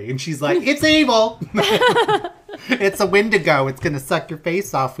employee. And she's like, it's evil. It's a Wendigo. It's going to suck your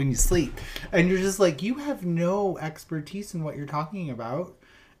face off when you sleep. And you're just like, you have no expertise in what you're talking about.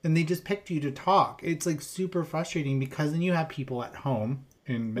 And they just picked you to talk. It's like super frustrating because then you have people at home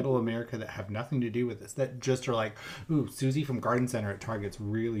in middle America that have nothing to do with this, that just are like, ooh, Susie from Garden Center at Target's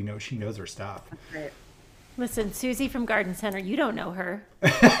really knows, she knows her stuff. Right. Listen, Susie from Garden Center, you don't know her.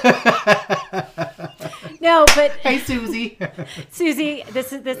 No, but hey, Susie. Susie,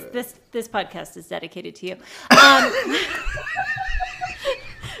 this podcast is dedicated to you.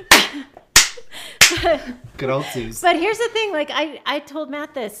 Good old Suze. But here's the thing, like I told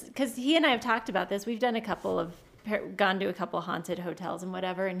Matt this because he and I have talked about this. We've done gone to a couple of haunted hotels and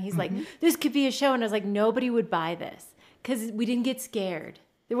whatever, and he's like, this could be a show, and I was like, nobody would buy this because we didn't get scared.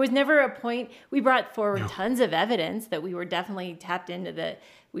 There was never a point. We brought forward tons of evidence that we were definitely tapped into.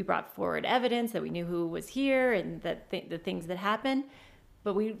 We brought forward evidence that we knew who was here and that the things that happened,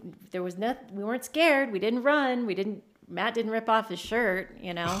 but we weren't scared. We didn't run. Matt didn't rip off his shirt,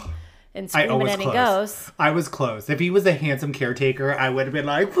 and scream at any ghosts. I was close. If he was a handsome caretaker, I would have been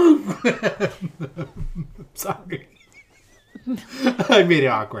like, sorry. I made it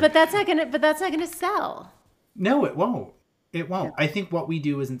awkward. But that's not gonna sell. No, it won't. It won't. I think what we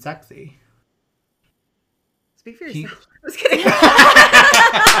do isn't sexy. Speak for yourself. I was kidding.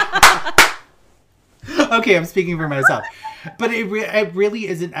 Okay, I'm speaking for myself. But it really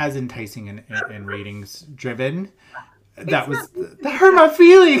isn't as enticing and ratings driven. That hurt my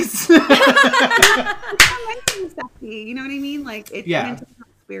feelings. It's sexy, you know what I mean? Like it's meant to be about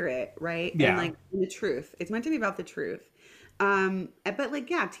spirit, right? Yeah. And like the truth. It's meant to be about the truth. But like,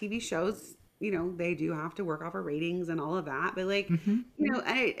 yeah, TV shows, they do have to work off of ratings and all of that. But like,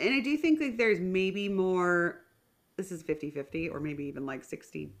 I do think that there's maybe more, this is 50-50 or maybe even like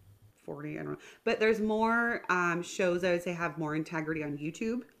 60-40, I don't know. But there's more shows I would say have more integrity on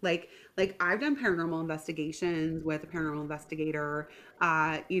YouTube. Like I've done paranormal investigations with a paranormal investigator,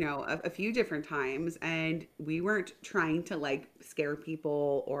 a few different times, and we weren't trying to like scare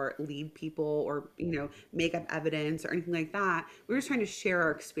people or lead people or, make up evidence or anything like that. We were just trying to share our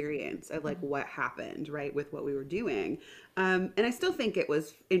experience of like what happened, right, with what we were doing. And I still think it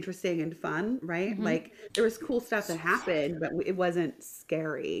was interesting and fun, right? Like there was cool stuff that happened, but it wasn't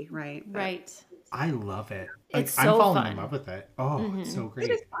scary, right? Right. I love it. It's I'm so falling fun. in love with it. Oh, it's so great.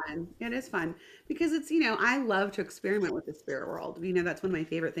 It is fun. It is fun because it's, I love to experiment with the spirit world. That's one of my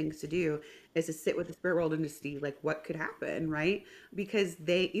favorite things to do is to sit with the spirit world and to see like what could happen, right? Because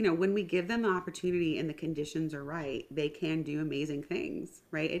they, when we give them the opportunity and the conditions are right, they can do amazing things,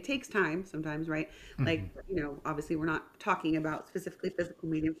 right? It takes time sometimes, right? Like, obviously we're not talking about specifically physical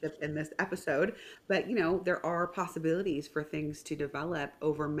mediumship in this episode, but, there are possibilities for things to develop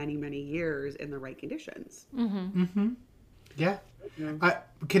over many, many years in the right conditions. Yeah.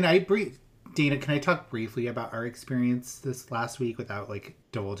 Dana, can I talk briefly about our experience this last week without like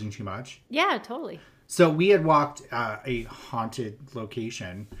divulging too much? Yeah, totally. So we had walked a haunted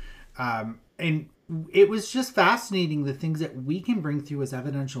location, and it was just fascinating the things that we can bring through as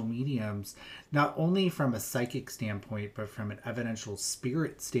evidential mediums, not only from a psychic standpoint, but from an evidential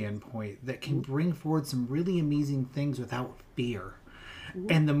spirit standpoint that can bring forward some really amazing things without fear.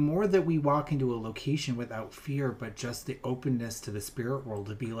 And the more that we walk into a location without fear, but just the openness to the spirit world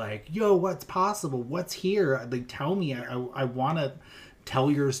to be like, yo, what's possible? What's here? Like, tell me. I want to tell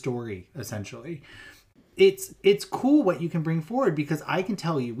your story, essentially. It's cool what you can bring forward because I can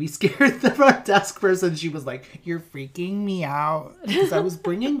tell you, we scared the front desk person. She was like, you're freaking me out. Because I was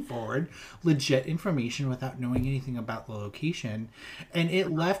bringing forward legit information without knowing anything about the location. And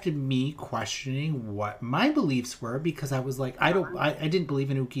it left me questioning what my beliefs were because I was like, I didn't believe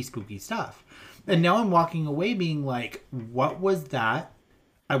in ooky spooky stuff. And now I'm walking away being like, what was that?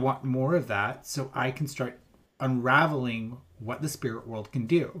 I want more of that so I can start unraveling what the spirit world can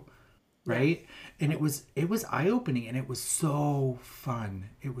do. Right. Yeah. And it was eye-opening, and it was so fun.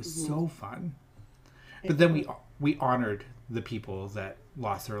 It was so fun. But then we honored the people that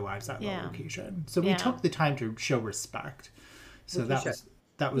lost their lives at that location. So we took the time to show respect. So that was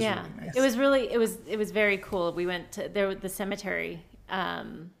really nice. It was very cool. We went to the cemetery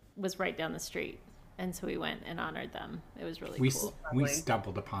was right down the street. And so we went and honored them. It was really cool. We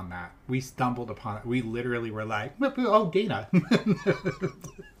stumbled upon that. We literally were like, oh, Dana.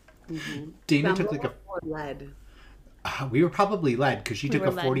 Dana took like led. We were probably led because she took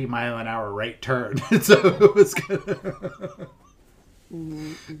a 40-mile-an-hour right turn. So it was good.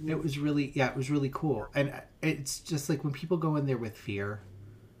 It was really cool. And it's just like when people go in there with fear,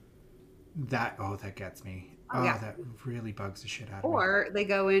 that gets me. That really bugs the shit out of me. Or they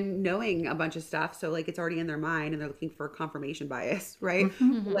go in knowing a bunch of stuff, so like it's already in their mind and they're looking for confirmation bias, right?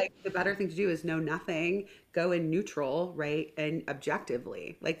 Like the better thing to do is know nothing, go in neutral, right? And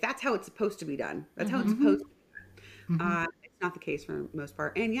objectively. Like that's how it's supposed to be done. That's how it's supposed to be done. It's not the case for the most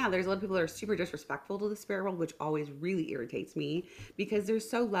part. And yeah, there's a lot of people that are super disrespectful to the spirit world, which always really irritates me because they're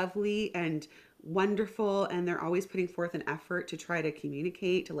so lovely and wonderful, and they're always putting forth an effort to try to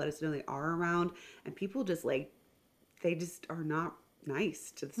communicate, to let us know they are around, and people just like they just are not nice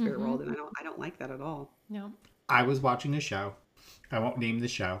to the spirit world, and I don't like that at all. No. I was watching a show. I won't name the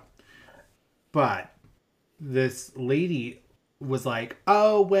show, but this lady was like,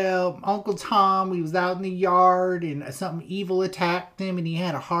 oh, well, Uncle Tom, he was out in the yard and something evil attacked him and he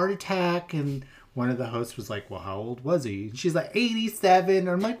had a heart attack. And one of the hosts was like, well, how old was he? And she's like, 87. And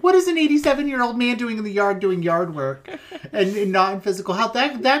I'm like, what is an 87-year-old man doing in the yard doing yard work and not in physical health?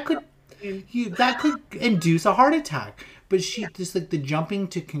 That could induce a heart attack. But she just like the jumping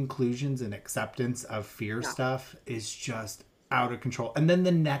to conclusions and acceptance of fear stuff is just out of control. And then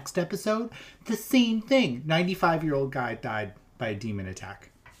the next episode, the same thing. 95-year-old guy died by a demon attack.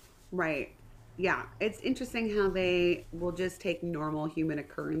 Right. Yeah. It's interesting how they will just take normal human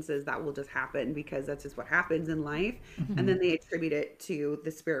occurrences that will just happen because that's just what happens in life. And then they attribute it to the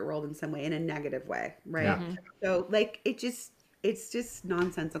spirit world in some way, in a negative way. Right. Yeah. So like it's just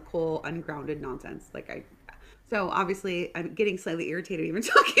nonsensical, ungrounded nonsense. So obviously I'm getting slightly irritated even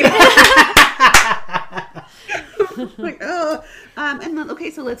talking about it. Like, and then,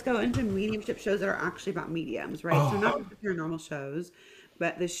 okay, so let's go into mediumship shows that are actually about mediums, right? So not just paranormal shows,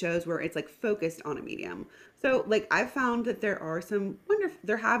 but the shows where it's like focused on a medium. So like I've found that there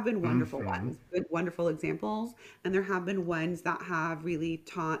have been wonderful ones, wonderful examples, and there have been ones that have really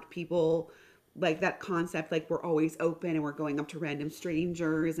taught people like that concept, like we're always open and we're going up to random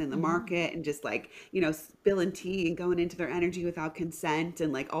strangers in the market and just like, spilling tea and going into their energy without consent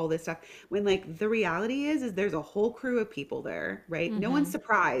and like all this stuff. When like the reality is there's a whole crew of people there, right? No one's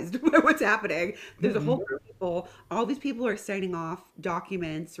surprised by what's happening. There's a whole crew of people. All these people are signing off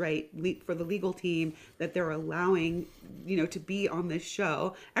documents, right? For the legal team that they're allowing, to be on this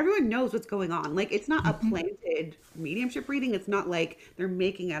show. Everyone knows what's going on. Like it's not a planted mediumship reading. It's not like they're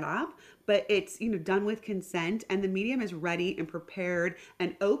making it up. But it's, done with consent, and the medium is ready and prepared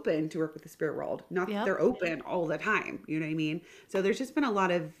and open to work with the spirit world. Not that they're open all the time. You know what I mean? So there's just been a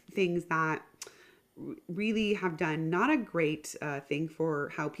lot of things that really have done not a great thing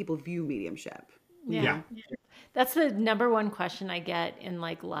for how people view mediumship. Yeah. That's the number one question I get in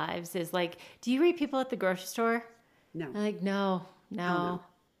like lives is like, do you read people at the grocery store? No. I'm like, no.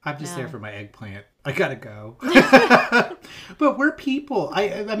 I'm just there for my eggplant. I gotta go. But we're people.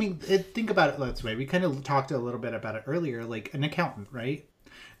 I mean, think about it this way. We kind of talked a little bit about it earlier, like an accountant, right?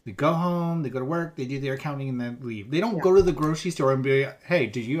 They go home, they go to work, they do their accounting, and then leave. They don't go to the grocery store and be like, hey,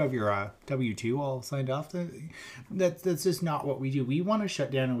 did you have your W-2 all signed off? That's just not what we do. We want to shut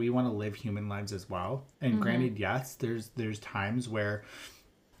down and we want to live human lives as well. And granted, yes, there's times where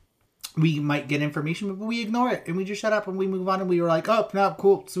we might get information, but we ignore it and we just shut up and we move on and we were like, oh, no,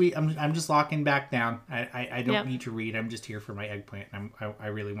 cool, sweet. I'm just locking back down. I don't need to read. I'm just here for my eggplant. And I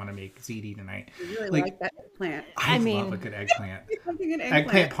really want to make ziti tonight. You really like that eggplant. I love a good eggplant.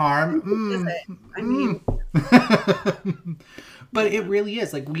 Eggplant parm. But it really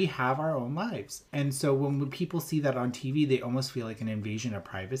is. Like, we have our own lives. And so when people see that on TV, they almost feel like an invasion of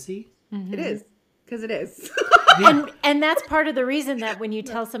privacy. It is. Because it is. And that's part of the reason that when you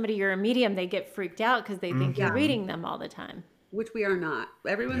tell somebody you're a medium, they get freaked out because they think you're reading them all the time. Which we are not.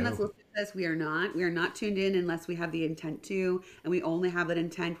 Everyone that's listening to this, we are not. We are not tuned in unless we have the intent to. And we only have that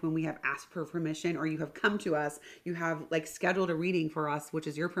intent when we have asked for permission or you have come to us. You have like scheduled a reading for us, which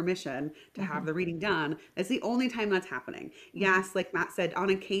is your permission to have the reading done. That's the only time that's happening. Yes, like Matt said, on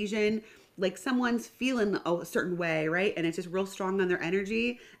occasion, like someone's feeling a certain way, right? And it's just real strong on their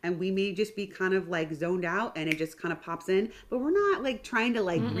energy, and we may just be kind of like zoned out and it just kind of pops in, but we're not like trying to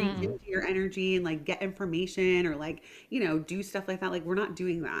like reach into your energy and like get information or like, do stuff like that. Like we're not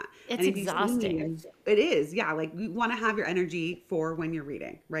doing that. It's exhausting. It is. Yeah. Like you want to have your energy for when you're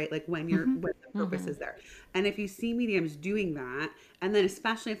reading, right? Like when when the purpose is there. And if you see mediums doing that, and then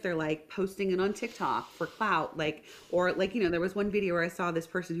especially if they're like posting it on TikTok for clout, like, or like, there was one video where I saw this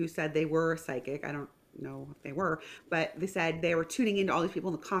person who said they were a psychic. I don't know if they were, but they said they were tuning into all these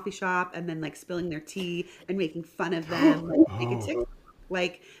people in the coffee shop and then like spilling their tea and making fun of them, like making TikTok.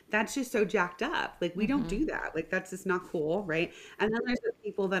 Like that's just so jacked up. Like we don't do that. Like that's just not cool, right? And then there's the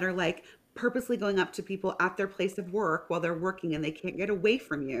people that are like purposely going up to people at their place of work while they're working and they can't get away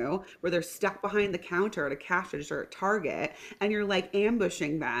from you, where they're stuck behind the counter at a cash register at Target, and you're like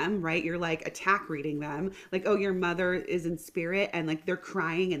ambushing them, right? You're like attack reading them, like, oh, your mother is in spirit, and like they're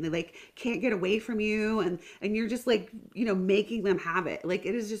crying and they like can't get away from you, and you're just like, making them have it. Like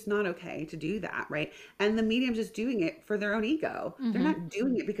it is just not okay to do that, right? And the medium's just doing it for their own ego. They're not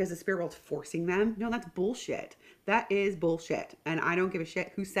doing it because the spirit world's forcing them. No, that's bullshit. That is bullshit. And I don't give a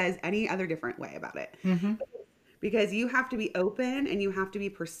shit who says any other different way about it. Because you have to be open and you have to be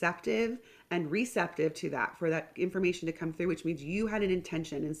perceptive and receptive to that, for that information to come through, which means you had an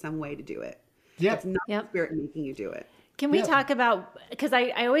intention in some way to do it. Yeah. It's not the spirit making you do it. Can we talk about, because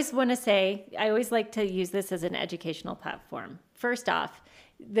I always want to say, I always like to use this as an educational platform. First off,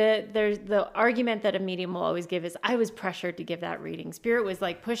 there's the argument that a medium will always give is, I was pressured to give that reading. Spirit was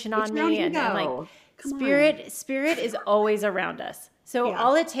like pushing on me, and like spirit is always around us. So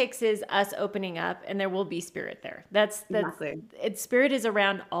all it takes is us opening up, and there will be spirit there. That's Exactly. Spirit is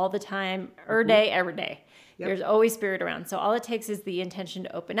around all the time, every day. Yep. There's always spirit around. So all it takes is the intention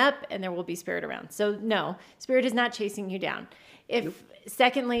to open up, and there will be spirit around. So no, spirit is not chasing you down.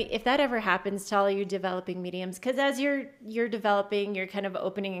 Secondly, if that ever happens to all you developing mediums, because as you're developing, you're kind of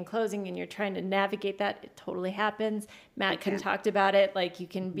opening and closing, and you're trying to navigate that, it totally happens. Matt kind of talked about it. Like you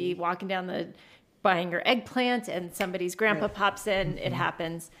can be walking down buying your eggplant, and somebody's grandpa pops in. It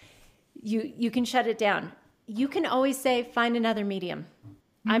happens. You can shut it down. You can always say, find another medium.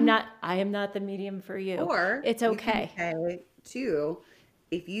 I am not the medium for you. Or it's okay. You can say, too,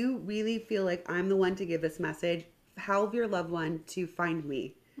 if you really feel like I'm the one to give this message, help your loved one to find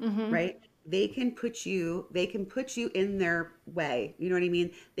me, right? They can put you in their way. You know what I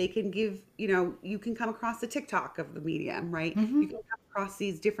mean? They can give, you can come across the TikTok of the medium, right? You can come across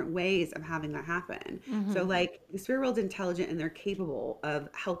these different ways of having that happen. So like the spirit world's intelligent, and they're capable of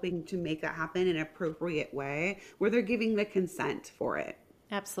helping to make that happen in an appropriate way where they're giving the consent for it.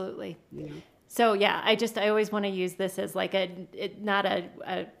 Absolutely. Yeah. So I always want to use this as like not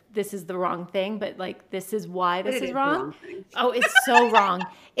a this is the wrong thing, but like this is why this is wrong. Oh, it's so wrong.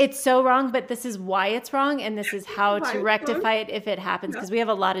 It's so wrong, but this is why it's wrong, and this is how to rectify it if it happens, because we have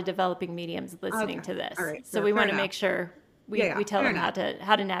a lot of developing mediums listening to this. Right. So we want to make sure we tell them how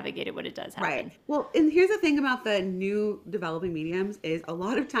to navigate it when it does happen. Right. Well, and here's the thing about the new developing mediums is a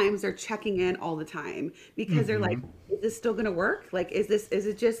lot of times they're checking in all the time, because they're like, is this still going to work? Like, is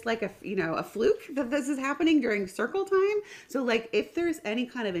it just like a fluke that this is happening during circle time? So like, if there's any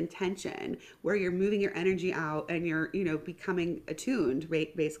kind of intention where you're moving your energy out and you're, becoming attuned,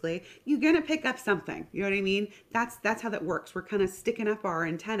 right? Basically, you're going to pick up something. You know what I mean? That's how that works. We're kind of sticking up our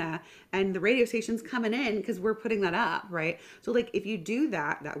antenna, and the radio station's coming in because we're putting that up, right? So like, if you do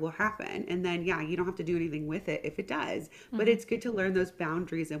that, that will happen. And then, you don't have to do anything with it if it does, but it's good to learn those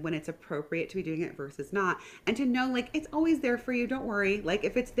boundaries and when it's appropriate to be doing it versus not. And to know, like, it's always there for you. Don't worry. Like,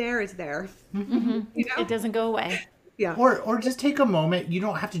 if it's there, it's there. It doesn't go away. Yeah. Or just take a moment. You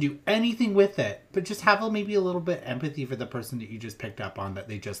don't have to do anything with it, but just have maybe a little bit empathy for the person that you just picked up on, that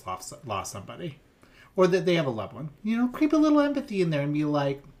they just lost somebody, or that they have a loved one. Creep a little empathy in there and be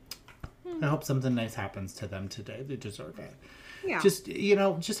like, I hope something nice happens to them today. They deserve it. Yeah.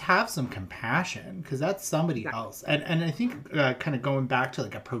 Just have some compassion, because that's somebody else. And I think kind of going back to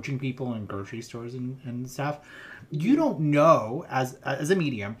like approaching people in grocery stores and stuff, you don't know as a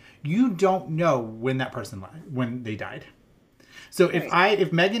medium, you don't know when that person when they died. So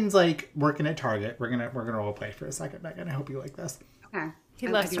if Megan's like working at Target, we're gonna role play for a second, Megan. I hope you like this. Okay. He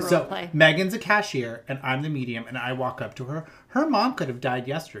loves to role play. Megan's a cashier and I'm the medium, and I walk up to her. Her mom could have died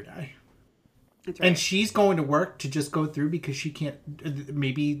yesterday. That's right. And she's going to work to just go through because she can't,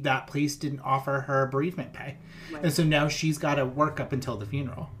 maybe that place didn't offer her bereavement pay. Right. And so now she's got to work up until the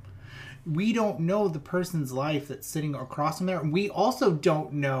funeral. We don't know the person's life that's sitting across from there. And we also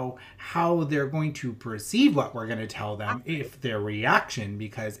don't know how they're going to perceive what we're going to tell them, if their reaction,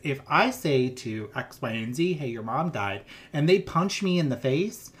 because if I say to X, Y, and Z, hey, your mom died, and they punch me in the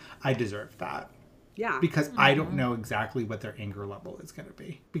face, I deserve that. Yeah. Because I don't know exactly what their anger level is going to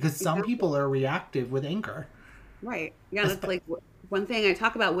be. Because some people are reactive with anger. Right. Yeah, that's like one thing I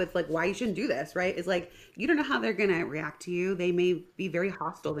talk about with like why you shouldn't do this, right? Is like you don't know how they're gonna react to you. They may be very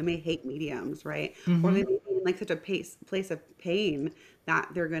hostile. They may hate mediums, right? Or they may be in like such a place of pain that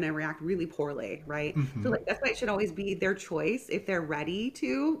they're gonna react really poorly, right? So like that's why it should always be their choice if they're ready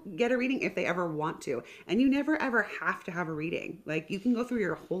to get a reading, if they ever want to. And you never ever have to have a reading. Like you can go through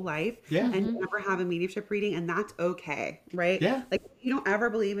your whole life and never have a mediumship reading, and that's okay, right? Yeah. Like if you don't ever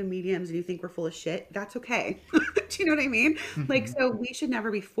believe in mediums and you think we're full of shit, that's okay. Do you know what I mean? Like, so we should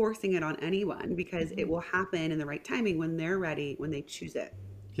never be forcing it on anyone because it will happen in the right timing when they're ready, when they choose it.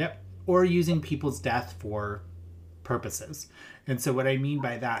 Yep. Or using people's death for purposes. And so what I mean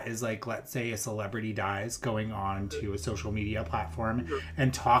by that is like, let's say a celebrity dies, going on to a social media platform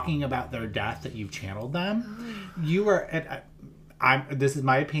and talking about their death that you've channeled them. You are, this is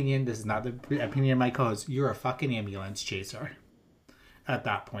my opinion. This is not the opinion of my co-host. You're a fucking ambulance chaser. At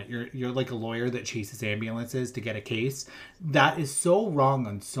that point, you're like a lawyer that chases ambulances to get a case. That is so wrong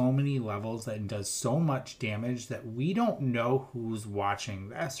on so many levels and does so much damage that we don't know who's watching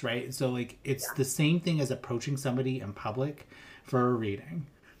this, right? So like it's the same thing as approaching somebody in public for a reading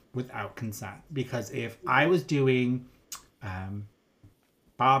without consent. Because if I was doing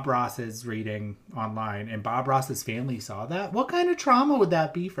Bob Ross's reading online and Bob Ross's family saw that, what kind of trauma would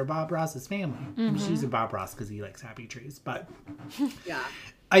that be for Bob Ross's family? I'm just using Bob Ross because he likes happy trees, but Yeah.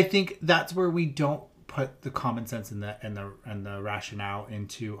 I think that's where we don't put the common sense and the rationale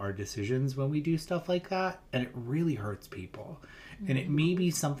into our decisions when we do stuff like that, and it really hurts people. And it may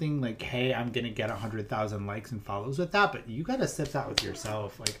be something like, hey, I'm gonna get 100,000 likes and follows with that, but you gotta sit that with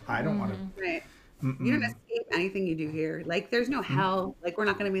yourself. Like, I don't want to. Right. You don't escape anything you do here. Like, there's no hell. Like, we're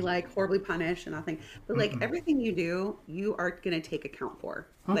not going to be like horribly punished and nothing. But like everything you do, you are going to take account for.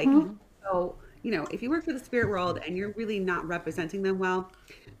 Like, so you know, if you work for the spirit world and you're really not representing them well,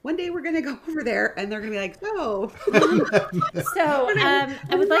 one day we're going to go over there and they're going to be like, so. I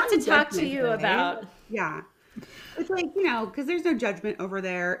would like to talk to you about. Yeah. It's like, you know, because there's no judgment over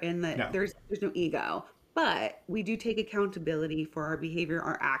there in that there's no ego. But we do take accountability for our behavior,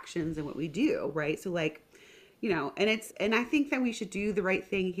 our actions, and what we do, right? So like, you know, and I think that we should do the right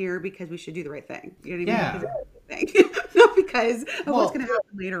thing here because we should do the right thing. You know what I mean? Yeah. Because not because of what's going to happen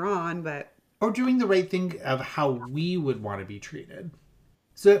later on, but. Or doing the right thing of how we would want to be treated.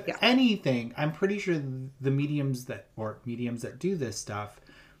 So if anything, I'm pretty sure the mediums that do this stuff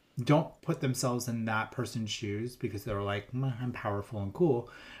don't put themselves in that person's shoes because they're like, I'm powerful and cool.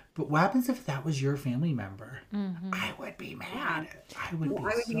 But what happens if that was your family member? I would be mad. I would be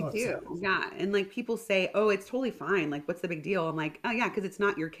so too. upset. Yeah. And like people say, oh, it's totally fine. Like, what's the big deal? I'm like, oh yeah, because it's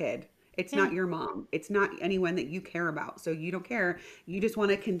not your kid. It's not your mom. It's not anyone that you care about. So you don't care. You just want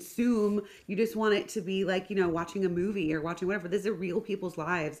to consume. You just want it to be like, you know, watching a movie or watching whatever. These are real people's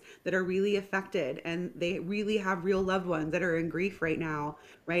lives that are really affected and they really have real loved ones that are in grief right now.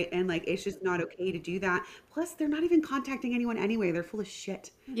 Right. And like, it's just not okay to do that. Plus, they're not even contacting anyone anyway. They're full of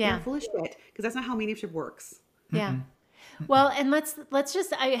shit. Yeah. They're full of shit because that's not how mediumship works. Yeah. Well, and let's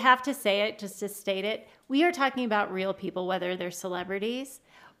just, I have to say it just to state it. We are talking about real people, whether they're celebrities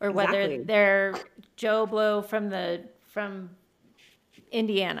or whether they're Joe Blow from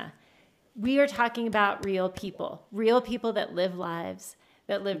Indiana. We are talking about real people that live lives,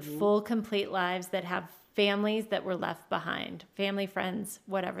 that lived full, complete lives, that have families that were left behind, family, friends,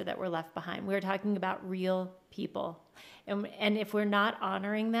 whatever that were left behind. We're talking about real people. And if we're not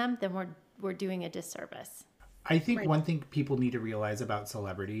honoring them, then we're doing a disservice. I think one thing people need to realize about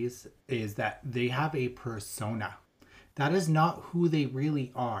celebrities is that they have a persona. That is not who they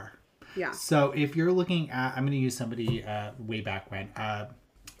really are. Yeah. So if you're looking at, I'm going to use somebody way back when,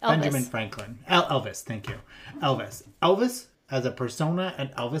 Benjamin Franklin. Elvis, thank you. Elvis as a persona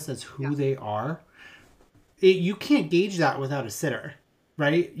and Elvis as who they are. You can't gauge that without a sitter,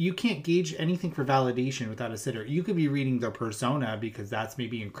 right? You can't gauge anything for validation without a sitter. You could be reading their persona because that's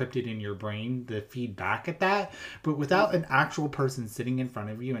maybe encrypted in your brain, the feedback at that. But without an actual person sitting in front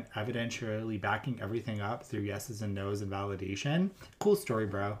of you and evidentially backing everything up through yeses and nos and validation, cool story,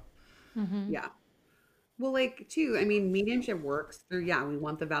 bro. Yeah. Well, like, too, I mean, mediumship works through, we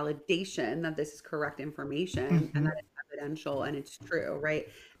want the validation that this is correct information and that it's evidential and it's true, right?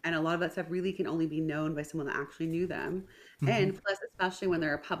 And a lot of that stuff really can only be known by someone that actually knew them. And plus, especially when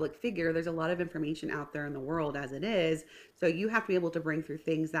they're a public figure, there's a lot of information out there in the world as it is. So you have to be able to bring through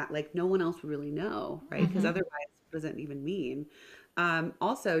things that like no one else would really know, right? Because otherwise it doesn't even mean.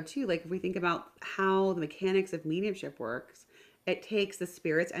 Also, too, like if we think about how the mechanics of mediumship works, it takes the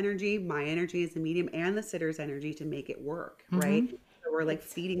spirit's energy, my energy as the medium, and the sitter's energy to make it work, right? So So we're like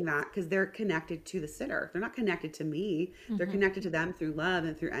feeding that because they're connected to the sitter. They're not connected to me. They're connected to them through love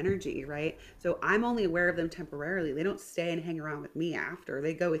and through energy, right? So I'm only aware of them temporarily. They don't stay and hang around with me after.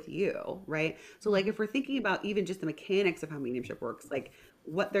 They go with you, right? So like if we're thinking about even just the mechanics of how mediumship works, like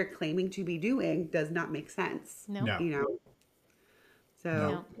what they're claiming to be doing does not make sense. No. You know?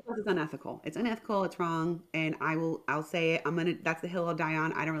 So it's unethical. It's unethical. It's wrong. And I'll say it. That's the hill I'll die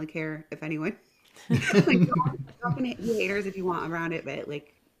on. I don't really care if anyone, like, y'all can be haters if you want around it, but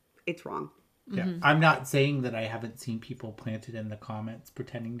like, it's wrong. Yeah. I'm not saying that I haven't seen people planted in the comments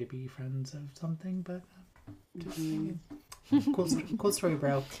pretending to be friends of something, but just saying. Cool story,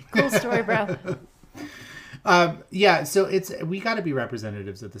 bro. Cool story, bro. Yeah. So we got to be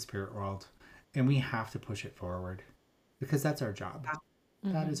representatives of the spirit world, and we have to push it forward because that's our job.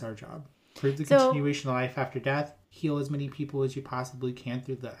 That is our job. Prove the continuation of life after death. Heal as many people as you possibly can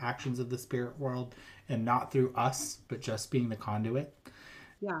through the actions of the spirit world and not through us, but just being the conduit.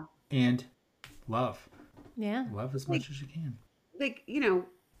 Yeah. And love. Yeah. Love as much as you can. Like, you know,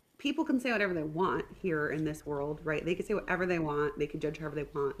 people can say whatever they want here in this world, right? They can say whatever they want. They can judge however they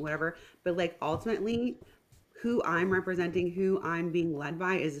want, whatever. But like ultimately, who I'm representing, who I'm being led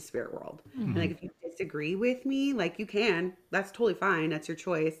by is the spirit world. And like, if you disagree with me, like you can, that's totally fine. That's your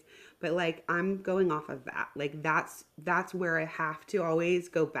choice. But like, I'm going off of that. Like, that's where I have to always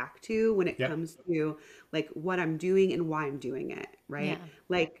go back to when it comes to like what I'm doing and why I'm doing it. Right. Yeah.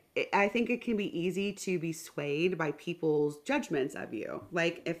 Like, I think it can be easy to be swayed by people's judgments of you.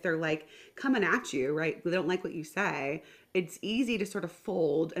 Like if they're like coming at you, right? They don't like what you say. It's easy to sort of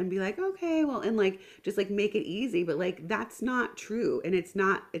fold and be like, okay, well, and like, just like make it easy, but like, that's not true. And it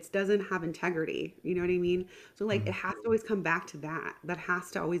doesn't have integrity. You know what I mean? So like, it has to always come back to that. That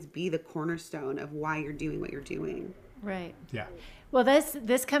has to always be the cornerstone of why you're doing what you're doing. Right. Yeah. Well,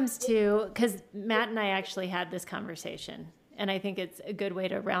 this comes to, because Matt and I actually had this conversation, and I think it's a good way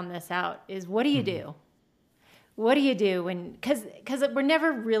to round this out, is what do you do? What do you do when, because we're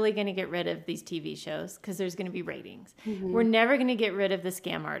never really going to get rid of these TV shows because there's going to be ratings. We're never going to get rid of the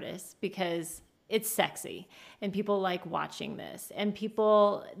scam artists because it's sexy and people like watching this. And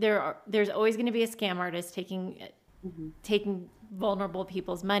there's always going to be a scam artist taking vulnerable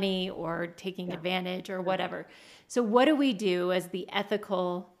people's money or taking advantage or whatever. So what do we do as the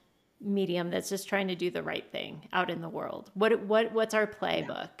ethical medium that's just trying to do the right thing out in the world? What's our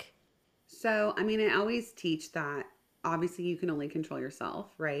playbook? So, I mean, I always teach that obviously you can only control yourself,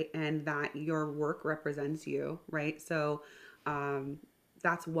 right? And that your work represents you, right? So,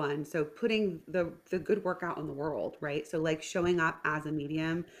 that's one. So putting the good work out in the world, right? So like showing up as a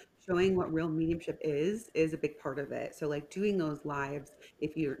medium, showing what real mediumship is a big part of it. So like doing those lives,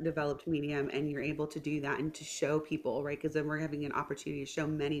 if you're developed medium and you're able to do that and to show people, right? Because then we're having an opportunity to show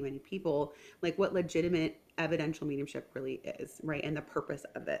many, many people like what legitimate evidential mediumship really is, right? And the purpose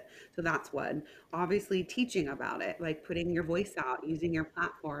of it. So that's one. Obviously teaching about it, like putting your voice out, using your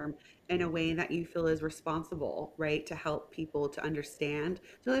platform in a way that you feel is responsible, right? To help people to understand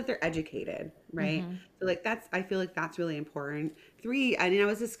so that they're educated, right? So like I feel like that's really important. 3, I mean, I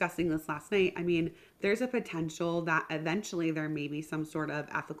was discussing this last night. I mean, there's a potential that eventually there may be some sort of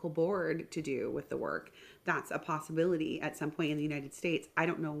ethical board to do with the work. That's a possibility at some point in the United States. I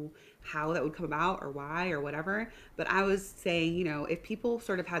don't know how that would come about or why or whatever, but I was saying, you know, if people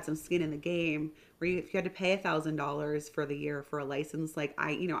sort of had some skin in the game, where if you had to pay $1,000 for the year for a license, like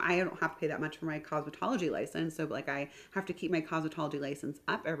I don't have to pay that much for my cosmetology license. So like I have to keep my cosmetology license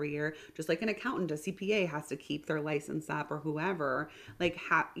up every year, just like an accountant, a CPA has to keep their license up or whoever. Like,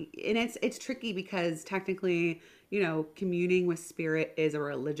 and it's tricky because technically, you know, communing with spirit is a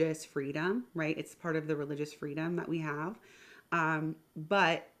religious freedom, right? It's part of the religious freedom that we have.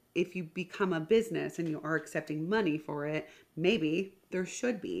 But if you become a business and you are accepting money for it, maybe there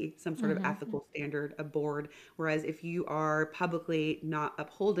should be some sort of ethical standard, a board. Whereas if you are publicly not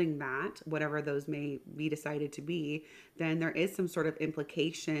upholding that, whatever those may be decided to be, then there is some sort of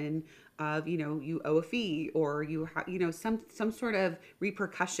implication of, you know, you owe a fee or you have, you know, some sort of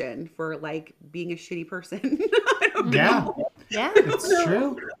repercussion for like being a shitty person. I don't know. Yeah, it's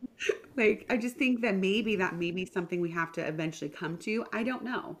true. Like, I just think that may be something we have to eventually come to. I don't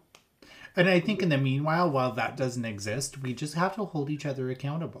know. And I think in the meanwhile, while that doesn't exist, we just have to hold each other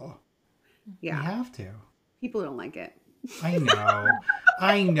accountable. Yeah. We have to. People don't like it. I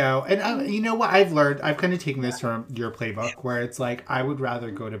know. And you know what I've learned? I've kind of taken this from your playbook where it's like, I would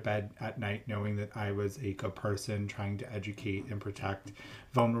rather go to bed at night knowing that I was a good person trying to educate and protect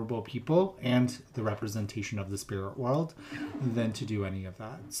vulnerable people and the representation of the spirit world than to do any of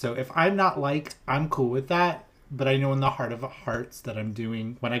that. So if I'm not liked, I'm cool with that. But I know in the heart of hearts that I'm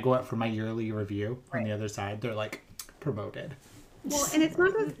doing, when I go out for my yearly review on the other side, they're like promoted. Well, and it's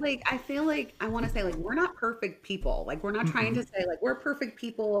not just like, I feel like I want to say, like, we're not perfect people. Like, we're not trying to say, like, we're perfect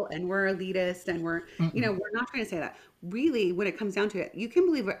people and we're elitist and we're, we're not trying to say that. Really, when it comes down to it, you can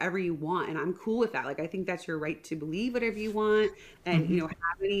believe whatever you want. And I'm cool with that. Like, I think that's your right to believe whatever you want and, have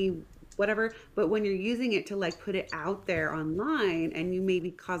any whatever. But when you're using it to like put it out there online and you may be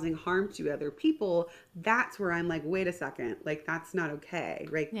causing harm to other people, that's where I'm like, wait a second, like that's not okay,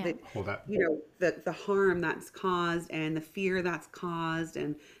 right? Yeah. Hold up. The harm that's caused and the fear that's caused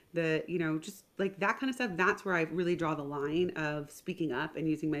and the, just like that kind of stuff, that's where I really draw the line of speaking up and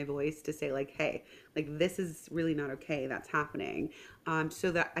using my voice to say like, hey, like this is really not okay, that's happening.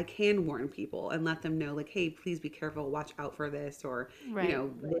 So that I can warn people and let them know like, hey, please be careful, watch out for this, or, Right.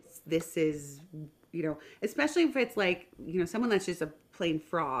 this is, especially if it's like, someone that's just a plain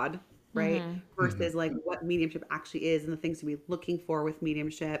fraud, right? Versus like what mediumship actually is and the things to be looking for with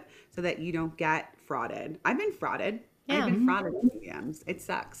mediumship so that you don't get frauded. I've been frauded. Yeah. I've been frauded by mediums. It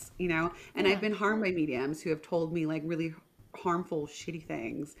sucks, and I've been harmed by mediums who have told me like really harmful, shitty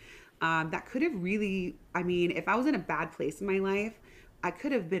things that could have really, I mean, if I was in a bad place in my life, I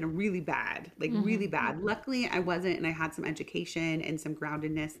could have been really bad, like really bad. Luckily, I wasn't, and I had some education and some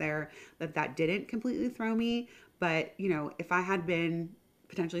groundedness there that didn't completely throw me. But, if I had been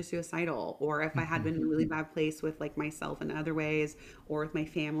potentially suicidal, or if I had been in a really bad place with like myself in other ways, or with my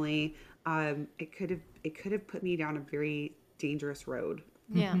family, it could have put me down a very dangerous road.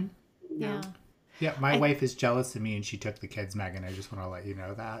 Yeah. Yeah. Yeah, my wife is jealous of me and she took the kids, Megan. I just want to let you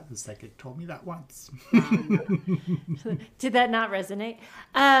know that. The psychic told me that once. Did that not resonate?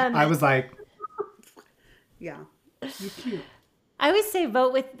 I was like, yeah. you're cute. I always say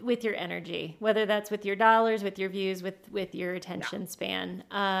vote with your energy, whether that's with your dollars, with your views, with your attention span.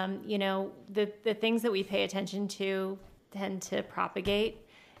 The things that we pay attention to tend to propagate.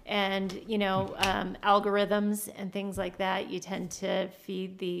 And, algorithms and things like that, you tend to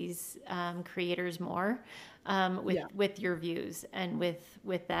feed these creators more with your views and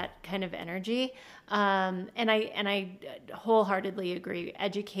with that kind of energy. And I wholeheartedly agree.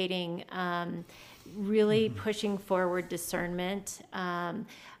 Educating, really pushing forward discernment.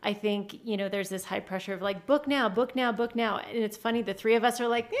 I think, there's this high pressure of like, book now. And it's funny, the three of us are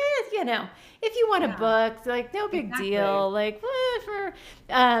like, if you want a book, like, no big deal. Like, whatever.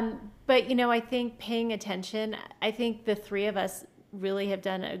 But, I think paying attention, I think the three of us really have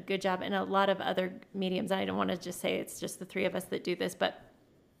done a good job, and a lot of other mediums. I don't want to just say it's just the three of us that do this, but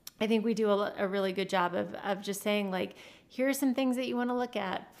I think we do a really good job of just saying like, here are some things that you want to look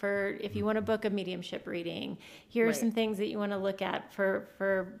at for if you want to book a mediumship reading. Here are some things that you want to look at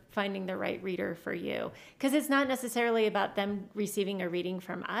for finding the right reader for you. Because it's not necessarily about them receiving a reading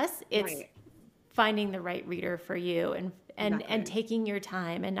from us. It's finding the right reader for you and taking your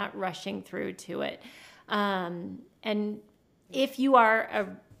time and not rushing through to it. And if you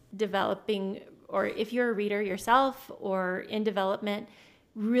are developing, or if you're a reader yourself or in development,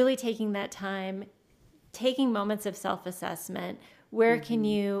 really taking that time, taking moments of self-assessment. Where can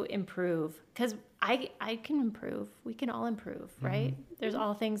you improve? Because I can improve. We can all improve, right? There's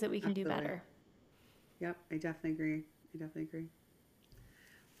all things that we can do better. Yep, I definitely agree.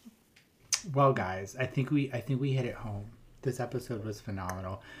 Well, guys, I think we hit it home. This episode was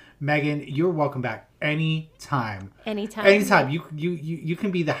phenomenal. Megan, you're welcome back anytime. Anytime. You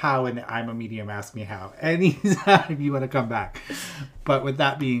can be the how and I'm a medium, ask me how. Anytime you want to come back. But with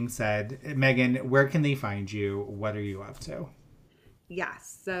that being said, Megan, where can they find you? What are you up to?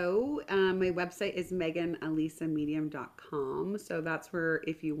 Yes. So my website is meganalisamedium.com. So that's where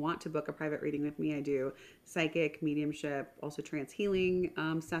if you want to book a private reading with me, I do psychic, mediumship, also trance healing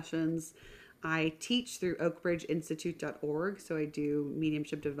sessions. I teach through oakbridgeinstitute.org. So I do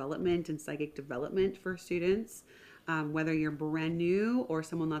mediumship development and psychic development for students. Whether you're brand new or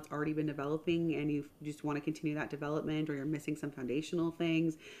someone that's already been developing and you just want to continue that development, or you're missing some foundational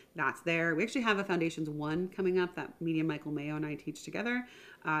things, that's there. We actually have a Foundations 1 coming up that medium Michael Mayo and I teach together.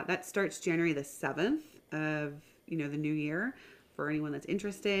 That starts January the 7th of the new year. For anyone that's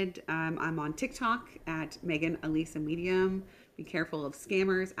interested, I'm on TikTok at Megan Alisa Medium. Be careful of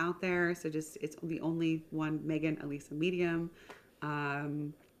scammers out there. So it's the only one, Megan Alisa Medium.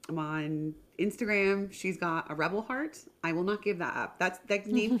 I'm on Instagram. She's got a rebel heart. I will not give that up. That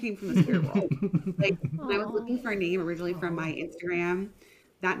name came from the spirit world. Like when I was looking for a name originally from my Instagram,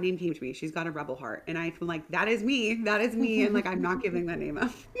 that name came to me. She's got a rebel heart. And I'm like, that is me. And like, I'm not giving that name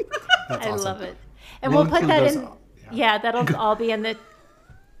up. That's I awesome. love it. And we'll put that in. Yeah, that'll all be in the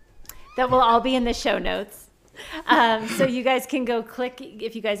show notes. So you guys can go click.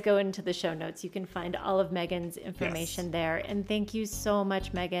 If you guys go into the show notes, you can find all of Megan's information there. And thank you so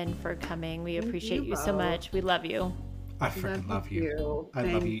much, Megan, for coming. We appreciate you so much. We love you. I freaking love you. I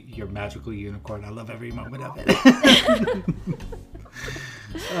love you. You're a magical unicorn. I love every moment of it.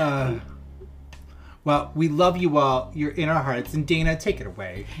 Well, we love you all. You're in our hearts. And Dana, take it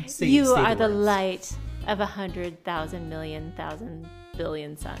away. You are the light of 100,000 million thousand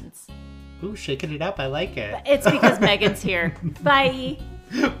billion suns. Ooh, shaking it up. I like it. It's because Megan's here. Bye.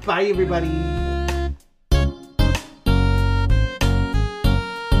 Bye, everybody.